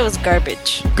radio, is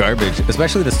garbage. Garbage,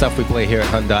 especially the stuff we play here at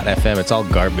Hunt.fm. It's all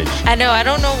garbage. I know. I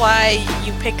don't know why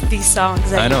you pick these songs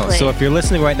that I know. you play. So if you're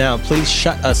listening right now, please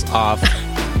shut us off.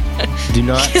 Do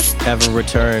not ever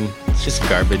return. It's just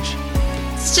garbage.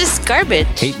 It's just garbage.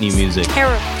 Hate new music.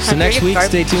 Terrible. So next week,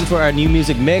 stay tuned for our new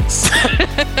music mix.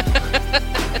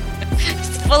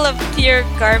 It's full of pure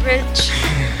garbage.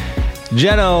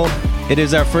 Jeno, it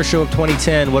is our first show of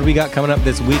 2010. What do we got coming up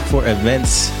this week for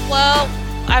events? Well,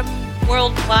 I'm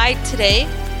worldwide today.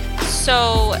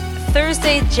 So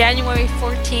Thursday, January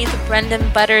 14th, Brendan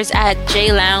Butters at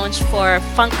J Lounge for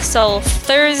Funk Soul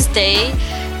Thursday.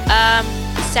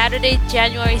 Saturday,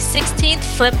 January 16th,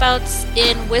 Flip Outs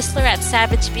in Whistler at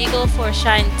Savage Beagle for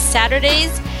Shine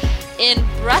Saturdays. In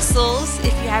Brussels,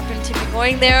 if you happen to be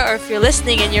going there, or if you're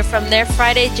listening and you're from there,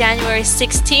 Friday, January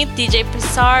 16th, DJ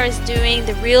Pissar is doing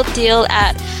The Real Deal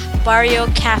at Barrio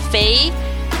Cafe.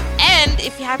 And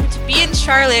if you happen to be in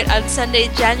Charlotte on Sunday,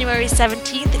 January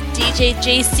 17th, DJ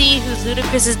JC, who's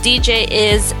Ludacris's DJ,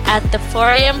 is at the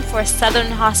Florium for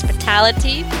Southern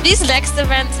Hospitality. These next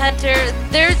events, Hunter,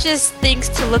 they're just things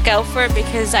to look out for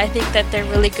because I think that they're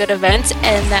really good events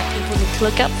and that people need to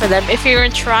look out for them. If you're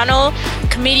in Toronto,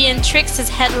 Comedian Tricks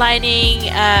is headlining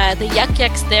the Yuck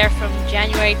Yucks there from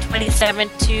January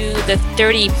 27th to the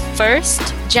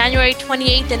 31st. January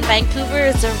 28th in Vancouver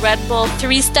is the Red Bull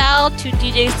 3 Style. 2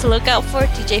 DJs to look out for,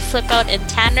 DJ Flip Out and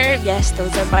Tanner. Yes,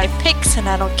 those are my picks, and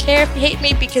I don't care if you hate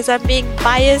me because I'm being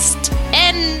biased.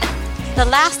 And the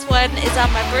last one is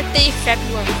on my birthday,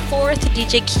 February 4th.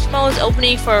 DJ Kimo is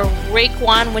opening for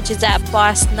Raekwon, which is at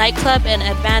Boss Nightclub, and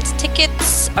advance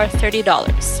tickets are $30.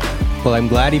 Well, I'm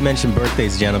glad you mentioned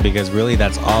birthdays, Jeno, because really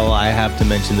that's all I have to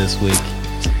mention this week.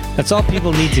 That's all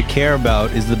people need to care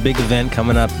about is the big event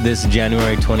coming up this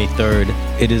January 23rd.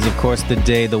 It is, of course, the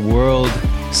day the world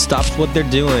stops what they're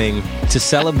doing to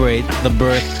celebrate the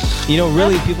birth. You know,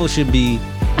 really, people should be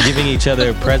giving each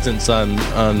other presents on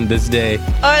this day.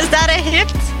 Oh, is that a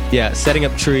hit? Yeah, setting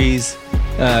up trees,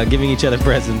 giving each other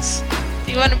presents.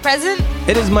 Do you want a present?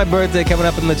 It is my birthday coming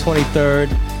up on the 23rd,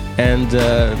 and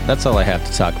that's all I have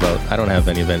to talk about. I don't have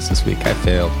any events this week. I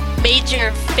failed.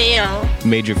 Major fail.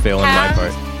 Major fail on my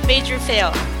part. Major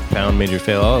fail. Pound major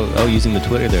fail. Oh, using the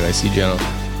Twitter there. I see, Jeno.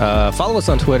 Follow us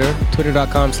on Twitter,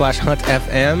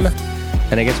 twitter.com/HuntFM.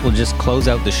 And I guess we'll just close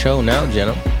out the show now,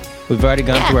 Jeno. We've already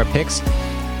gone through our picks.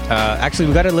 Actually,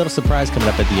 we got a little surprise coming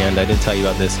up at the end. I didn't tell you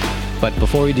about this. But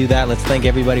before we do that, let's thank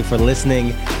everybody for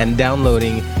listening and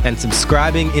downloading and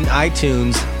subscribing in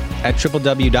iTunes at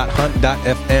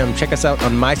www.hunt.fm. Check us out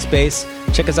on MySpace.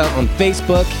 Check us out on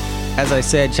Facebook. As I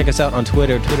said, check us out on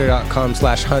Twitter,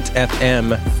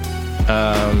 twitter.com/HuntFM.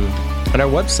 On our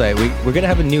website, we're going to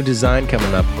have a new design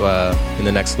coming up in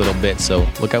the next little bit, so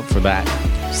look out for that.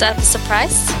 Is that the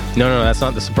surprise? No, that's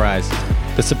not the surprise.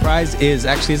 The surprise is,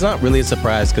 actually, it's not really a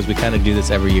surprise because we kind of do this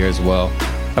every year as well.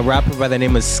 A rapper by the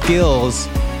name of Skills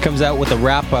comes out with a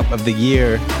wrap-up of the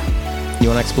year. You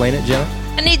want to explain it, Jeno?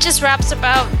 And he just raps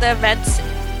about the events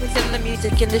within the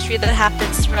music industry that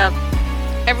happens throughout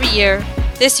every year.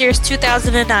 This year's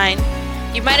 2009.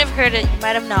 You might have heard it, you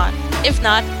might have not. If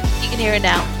not, you can hear it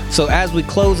now. So as we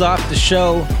close off the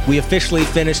show, we officially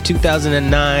finished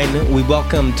 2009. We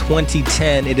welcome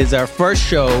 2010. It is our first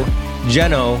show.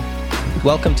 Jeno,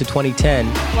 welcome to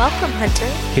 2010. Welcome, Hunter.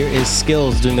 Here is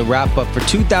Skills doing the wrap-up for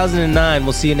 2009.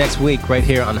 We'll see you next week right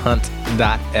here on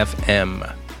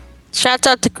Hunt.fm. Shout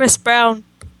out to Chris Brown.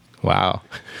 Wow.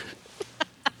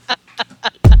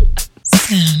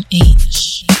 Sam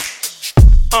H.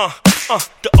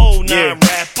 The 09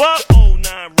 wrap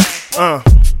up.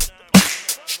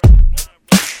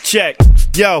 Check.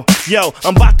 Yo,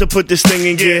 I'm about to put this thing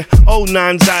in gear.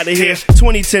 09's out of here.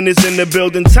 2010 is in the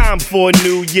building. Time for a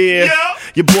new year.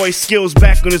 Your boy Skills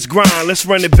back on his grind. Let's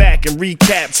run it back and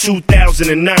recap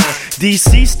 2009.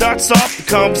 DC starts off the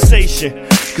conversation.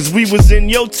 Cause we was in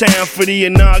your town for the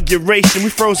inauguration. We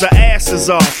froze our asses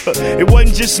off. It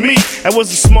wasn't just me. That was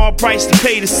a small price to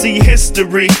pay to see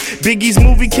history. Biggie's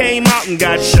movie came out and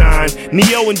got shine.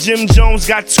 Neo and Jim Jones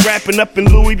got scrapping up in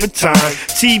Louis Vuitton.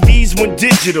 TVs went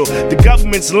digital. The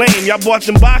government's lame. Y'all bought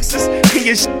them boxes and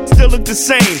your shit still look the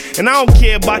same. And I don't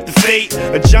care about the fate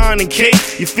of John and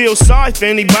Kate. You feel sorry for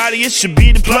anybody, it should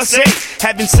be the +8.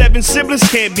 Having 7 siblings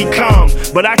can't be calm,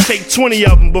 but I take 20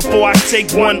 of them before I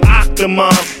take one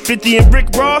Octomom. 50 and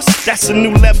Rick Ross, that's a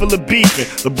new level of beefing.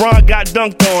 LeBron got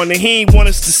dunked on and he ain't want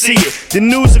us to see it. The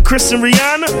news of Chris and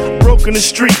Rihanna broke in the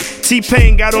street.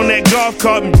 T-Pain got on that golf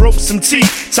cart and broke some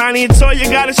teeth. Tiny and Toya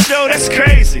got a show, that's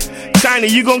crazy. Tiny,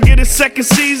 you gon' get a second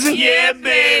season? Yeah,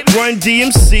 baby. Run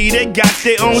DMC, they got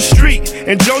their own a street,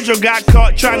 and JoJo got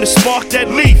caught trying to spark that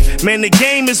leaf. Man, the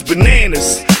game is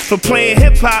bananas. For playing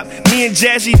hip-hop, me and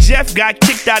Jazzy Jeff got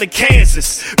kicked out of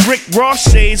Kansas. Rick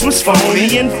Ross shades was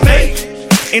phony and fake.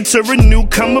 Enter a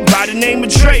newcomer by the name of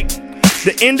Drake.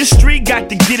 The industry got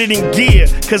to get it in gear,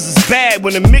 cause it's bad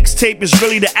when a mixtape is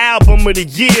really the album of the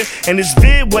year. And this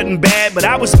vid wasn't bad, but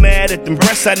I was mad at them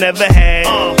breasts I never had.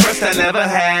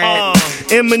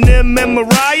 Eminem and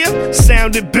Mariah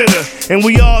sounded bitter, and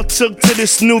we all took to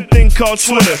this new thing called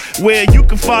Twitter, where you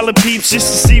can follow peeps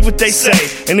just to see what they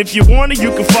say. And if you want it, you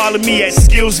can follow me at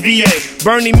SkillsVA.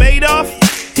 Bernie Madoff,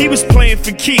 he was playing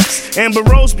for keeps. Amber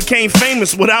Rose became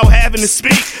famous without having to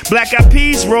speak. Black Eyed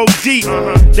Peas rolled deep.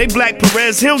 They black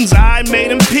Perez Hilton's eye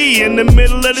made him pee in the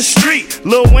middle of the street.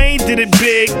 Lil Wayne did it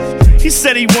big. He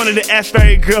said he wanted to F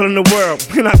every girl in the world,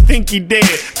 and I think he did.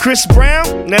 Chris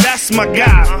Brown, now that's my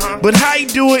guy. But how he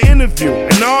do an interview,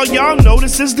 and all y'all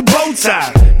notice is the bow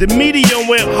tie. The media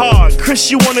went hard. Chris,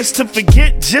 you want us to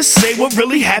forget? Just say what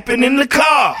really happened in the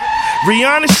car.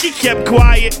 Rihanna, she kept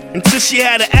quiet until she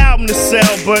had an album to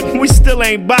sell, but we still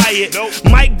ain't buy it.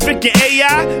 Mike, Vick, and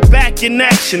AI back in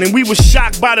action, and we was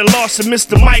shocked by the loss of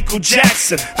Mr. Michael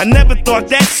Jackson. I never thought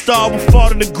that star would fall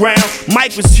to the ground.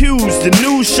 Mike was huge, the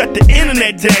news shut the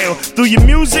internet down. Through your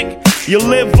music, you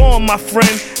live on, my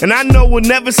friend, and I know we'll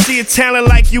never see a talent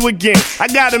like you again. I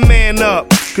gotta man up,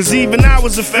 cause even I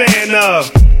was a fan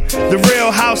of The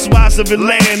Real Housewives of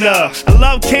Atlanta. I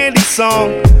love Candy's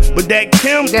song, but that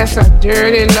Kim, that's a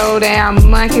dirty, low-down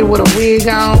monkey with a wig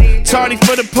on. Tardy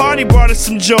for the party brought us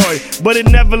some joy, but it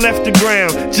never left the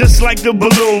ground, just like the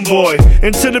Balloon Boy.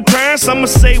 And to the parents, I'ma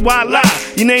say why lie.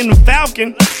 You named him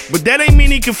Falcon, but that ain't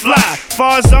mean he can fly.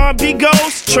 Far as R&B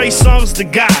goes, Trey Songz the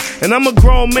guy. And I'm a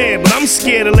grown man, but I'm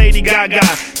scared of Lady Gaga.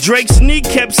 Drake's knee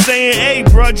kept saying, hey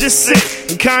bruh, just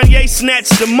sit. And Kanye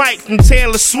snatched the mic from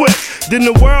Taylor Swift. Then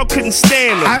the world couldn't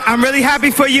stand him. I'm really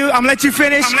happy for you. I'm let you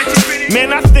finish.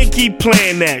 Man, I think he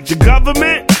playing that. The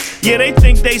government, yeah, they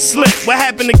think they slick. What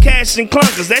happened to Cash and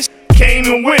Clunkers? That came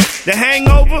and went. The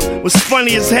Hangover was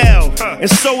funny as hell, and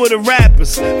so were the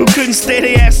rappers who couldn't stay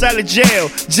their ass out of jail.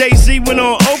 Jay-Z went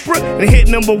on Oprah and hit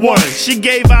 #1. She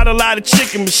gave out a lot of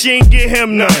chicken, but she ain't get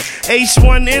him none.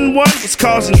 H1N1 was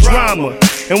causing drama,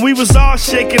 and we was all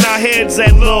shaking our heads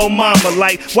at Lil Mama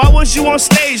like, why was you on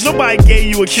stage? Nobody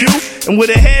gave you a cue. And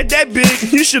with a head that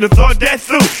big, you should have thought that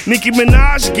through. Nicki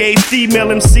Minaj gave female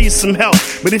MCs some help,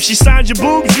 but if she signed your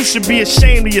boobs, you should be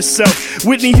ashamed of yourself.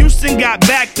 Whitney Houston got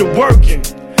back to working.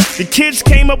 The kids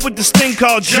came up with this thing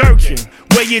called jerking,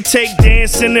 where you take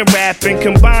dancing and rapping,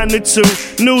 combine the two.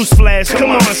 Newsflash, come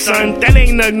on son, that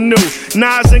ain't nothing new.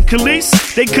 Nas and Khalees,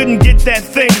 they couldn't get that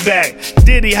thing back.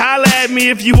 Diddy, holla at me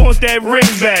if you want that ring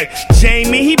back.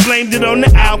 Jamie, he blamed it on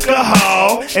the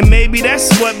alcohol, and maybe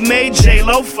that's what made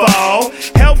J-Lo fall.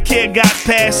 Healthcare got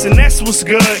passed, and that's what's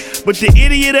good, but the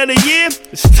idiot of the year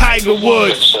is Tiger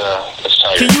Woods.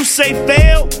 Can you say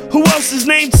fail? Who else is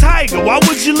named Tiger? Why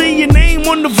would you leave your name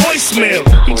on the voicemail?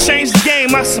 He changed the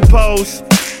game, I suppose.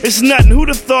 It's nothing, who'd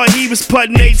have thought he was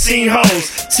putting 18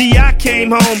 hoes? T.I. came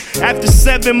home after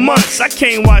 7 months. I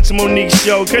can't watch Monique's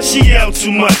show cause she yelled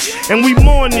too much. And we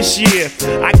mourn this year.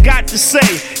 I got to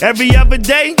say, every other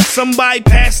day, somebody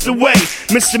passed away.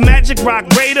 Mr. Magic Rock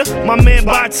Raider, my man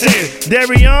Botin,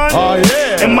 Darion,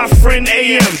 and my friend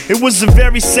A.M. It was a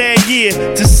very sad year,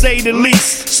 to say the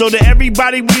least. So to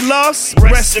everybody we lost,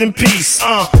 rest in peace.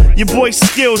 Your boy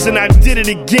Skills and I did it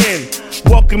again.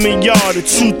 Welcoming y'all to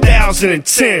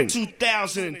 2010. Thank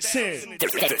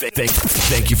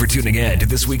you for tuning in to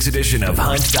this week's edition of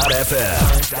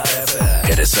Hunt.fm.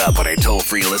 Hit us up on our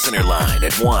toll-free listener line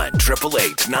at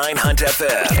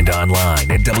 1-888-9-HUNT-FM and online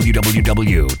at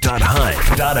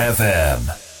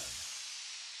www.hunt.fm.